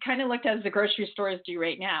came, it kind of looked as the grocery stores do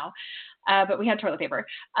right now. But we had toilet paper.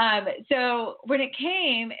 So when it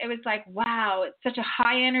came, it was like, wow, it's such a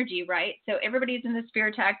high energy, right? So everybody's in this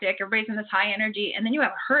fear tactic. Everybody's in this high energy. And then you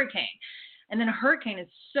have a hurricane. And then a hurricane is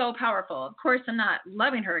so powerful. Of course, I'm not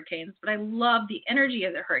loving hurricanes, but I love the energy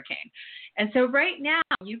of the hurricane. And so right now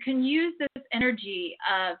you can use this energy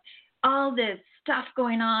of all this stuff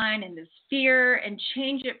going on and this fear, and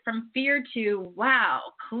change it from fear to, wow,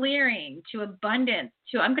 clearing, to abundance,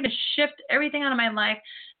 to I'm going to shift everything out of my life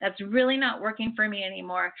that's really not working for me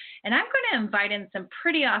anymore. And I'm going to invite in some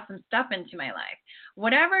pretty awesome stuff into my life.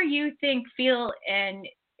 Whatever you think, feel, and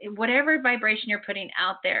whatever vibration you're putting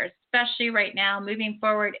out there, especially right now, moving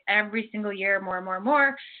forward every single year, more and more and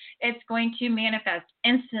more, it's going to manifest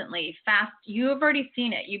instantly, fast. You have already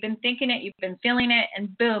seen it. You've been thinking it. You've been feeling it,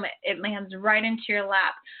 and boom, it lands right into your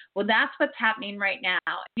lap. Well, that's what's happening right now.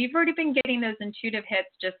 You've already been getting those intuitive hits,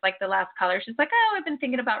 just like the last caller. She's like, oh, I've been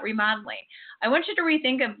thinking about remodeling. I want you to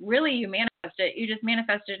rethink of really you manifest it. You just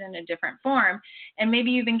manifested in a different form. And maybe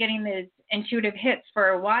you've been getting these intuitive hits for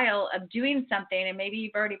a while of doing something, and maybe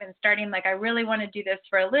you've already been starting, like, I really want to do this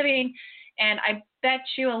for a living. And I bet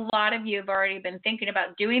you a lot of you have already been thinking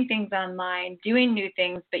about doing things online, doing new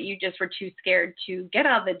things, but you just were too scared to get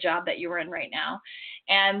out of the job that you were in right now.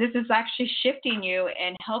 And this is actually shifting you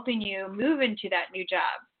and helping you move into that new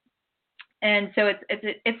job. And so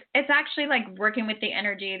it's actually like working with the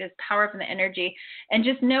energy, this power from the energy, and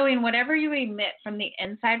just knowing whatever you emit from the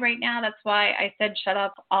inside right now. That's why I said shut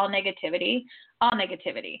up all negativity. All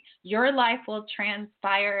negativity. Your life will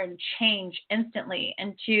transpire and change instantly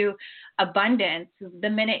into abundance the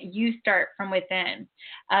minute you start from within.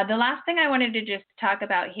 The last thing I wanted to just talk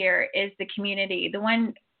about here is the community. The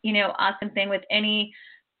one, awesome thing with any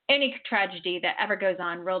tragedy that ever goes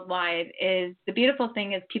on worldwide is the beautiful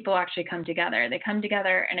thing is people actually come together. They come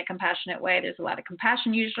together in a compassionate way. There's a lot of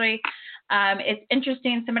compassion usually. It's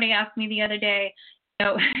interesting. Somebody asked me the other day,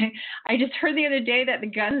 I just heard the other day that the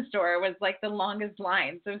gun store was like the longest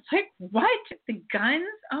line. So it's like, what? The guns?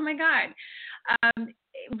 Oh my God.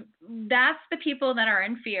 That's the people that are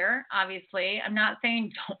in fear, obviously. I'm not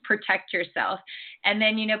saying don't protect yourself. And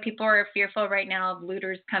then, people are fearful right now of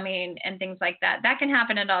looters coming and things like that. That can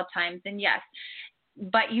happen at all times. And yes,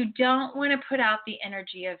 but you don't want to put out the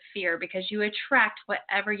energy of fear, because you attract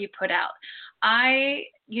whatever you put out. I'm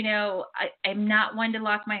not one to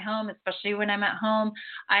lock my home, especially when I'm at home.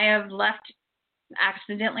 I have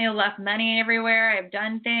accidentally left money everywhere. I've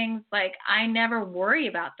done things like I never worry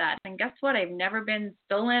about that. And guess what? I've never been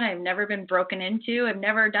stolen. I've never been broken into. I've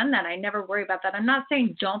never done that. I never worry about that. I'm not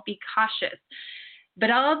saying don't be cautious. But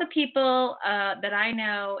all the people that I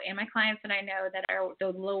know and my clients that I know that are the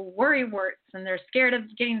little worry warts, and they're scared of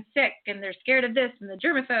getting sick, and they're scared of this, and the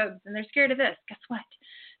germaphobes, and they're scared of this, guess what?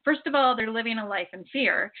 First of all, they're living a life in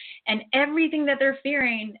fear, and everything that they're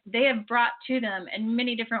fearing, they have brought to them in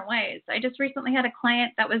many different ways. I just recently had a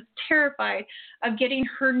client that was terrified of getting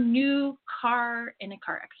her new car in a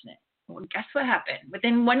car accident. Well, guess what happened?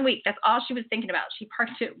 Within 1 week, that's all she was thinking about. She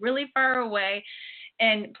parked it really far away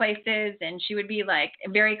in places, and she would be like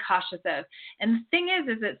very cautious of. And the thing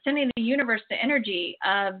is it's sending the universe the energy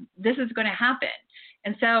of this is going to happen.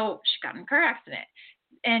 And so she got in a car accident.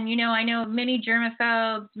 And, I know many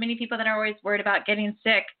germaphobes, many people that are always worried about getting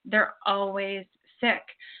sick, they're always sick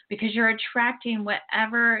because you're attracting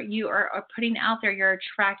whatever you are putting out there, you're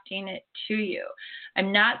attracting it to you.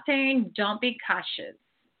 I'm not saying don't be cautious.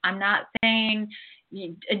 I'm not saying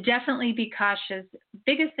definitely be cautious.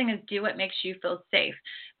 Biggest thing is do what makes you feel safe.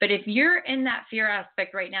 But if you're in that fear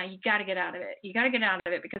aspect right now, you got to get out of it. You got to get out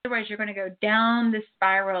of it, because otherwise you're going to go down this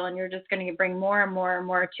spiral and you're just going to bring more and more and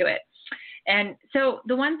more to it. And so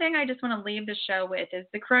the one thing I just want to leave the show with is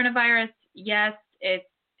the coronavirus. Yes, it's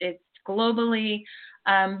globally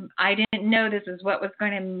I didn't know this is what was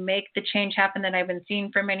going to make the change happen that I've been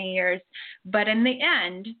seeing for many years. But in the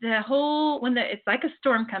end, it's like a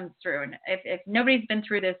storm comes through, and if nobody's been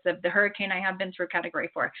through this, of the hurricane I have been through, Category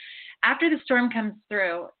 4, after the storm comes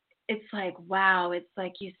through, it's like, wow, it's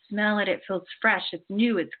like you smell it, it feels fresh, it's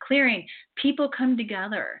new, it's clearing. People come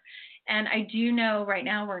together. And I do know right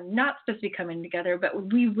now we're not supposed to be coming together,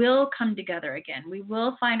 but we will come together again. We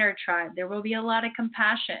will find our tribe. There will be a lot of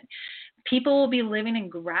compassion. People will be living in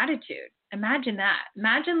gratitude. Imagine that.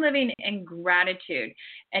 Imagine living in gratitude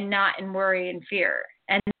and not in worry and fear.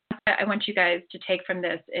 And that's what I want you guys to take from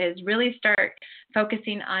this is really start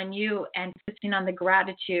focusing on you and focusing on the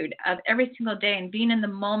gratitude of every single day and being in the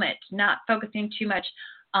moment, not focusing too much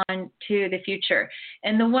on to the future.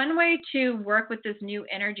 And the one way to work with this new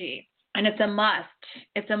energy, and it's a must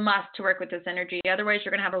to work with this energy, otherwise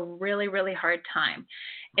you're going to have a really, really hard time,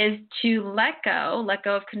 is to let go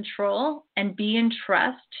of control and be in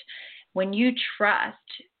trust. When you trust,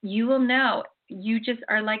 you will know you just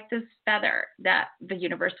are like this feather that the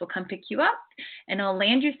universe will come pick you up and it'll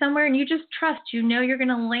land you somewhere, and you just trust. You know you're going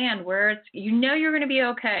to land where you're going to be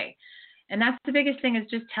okay. And that's the biggest thing, is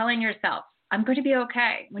just telling yourself, I'm going to be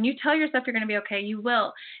okay. When you tell yourself you're going to be okay, you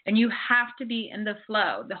will. And you have to be in the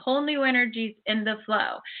flow. The whole new energy's in the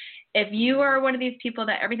flow. If you are one of these people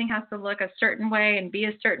that everything has to look a certain way and be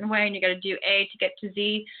a certain way, and you got to do A to get to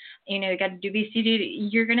Z, you got to do B, C, D,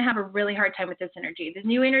 you're going to have a really hard time with this energy. The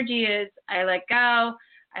new energy is, I let go,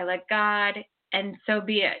 I let God, and so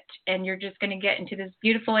be it. And you're just going to get into this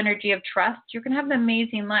beautiful energy of trust. You're going to have an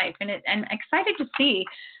amazing life. And I'm excited to see.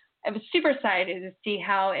 I was super excited to see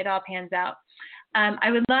how it all pans out.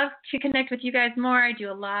 I would love to connect with you guys more. I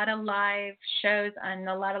do a lot of live shows and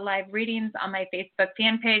a lot of live readings on my Facebook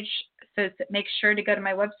fan page. So make sure to go to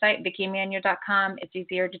my website, VickiEmanuel.com. It's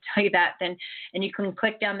easier to tell you that and you can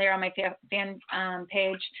click down there on my fan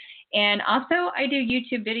page. And also, I do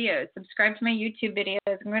YouTube videos. Subscribe to my YouTube videos.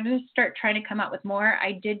 I'm going to start trying to come out with more.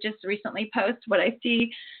 I did just recently post what I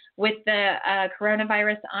see with the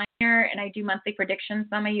coronavirus on here, and I do monthly predictions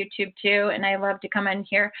on my YouTube too, and I love to come in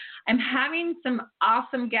here. I'm having some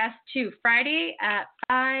awesome guests too. Friday at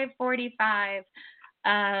 5:45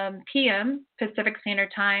 p.m. Pacific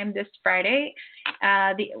Standard Time this Friday.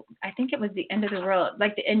 I think it was the end of the world,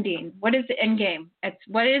 like the ending. What is the end game?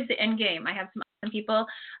 What is the end game? I have some awesome people.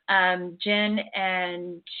 Jen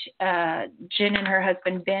and her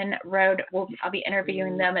husband Ben Rode. I'll be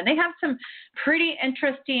interviewing them, and they have some pretty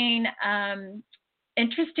interesting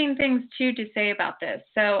things too to say about this.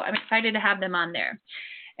 So I'm excited to have them on there.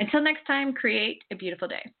 Until next time, create a beautiful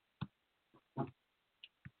day.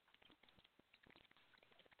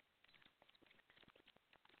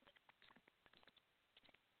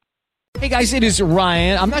 Hey guys, it is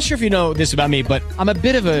Ryan. I'm not sure if you know this about me, but I'm a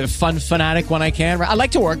bit of a fun fanatic when I can. I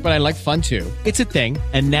like to work, but I like fun too. It's a thing.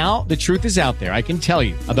 And now the truth is out there. I can tell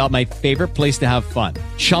you about my favorite place to have fun.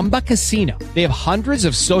 Chumba Casino. They have hundreds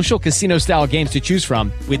of social casino style games to choose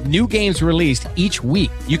from with new games released each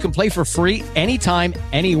week. You can play for free anytime,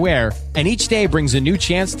 anywhere. And each day brings a new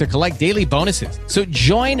chance to collect daily bonuses. So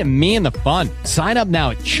join me in the fun. Sign up now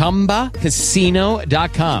at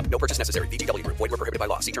ChumbaCasino.com. No purchase necessary. VGW Group. Void where prohibited by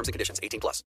law. See terms and conditions. 18+.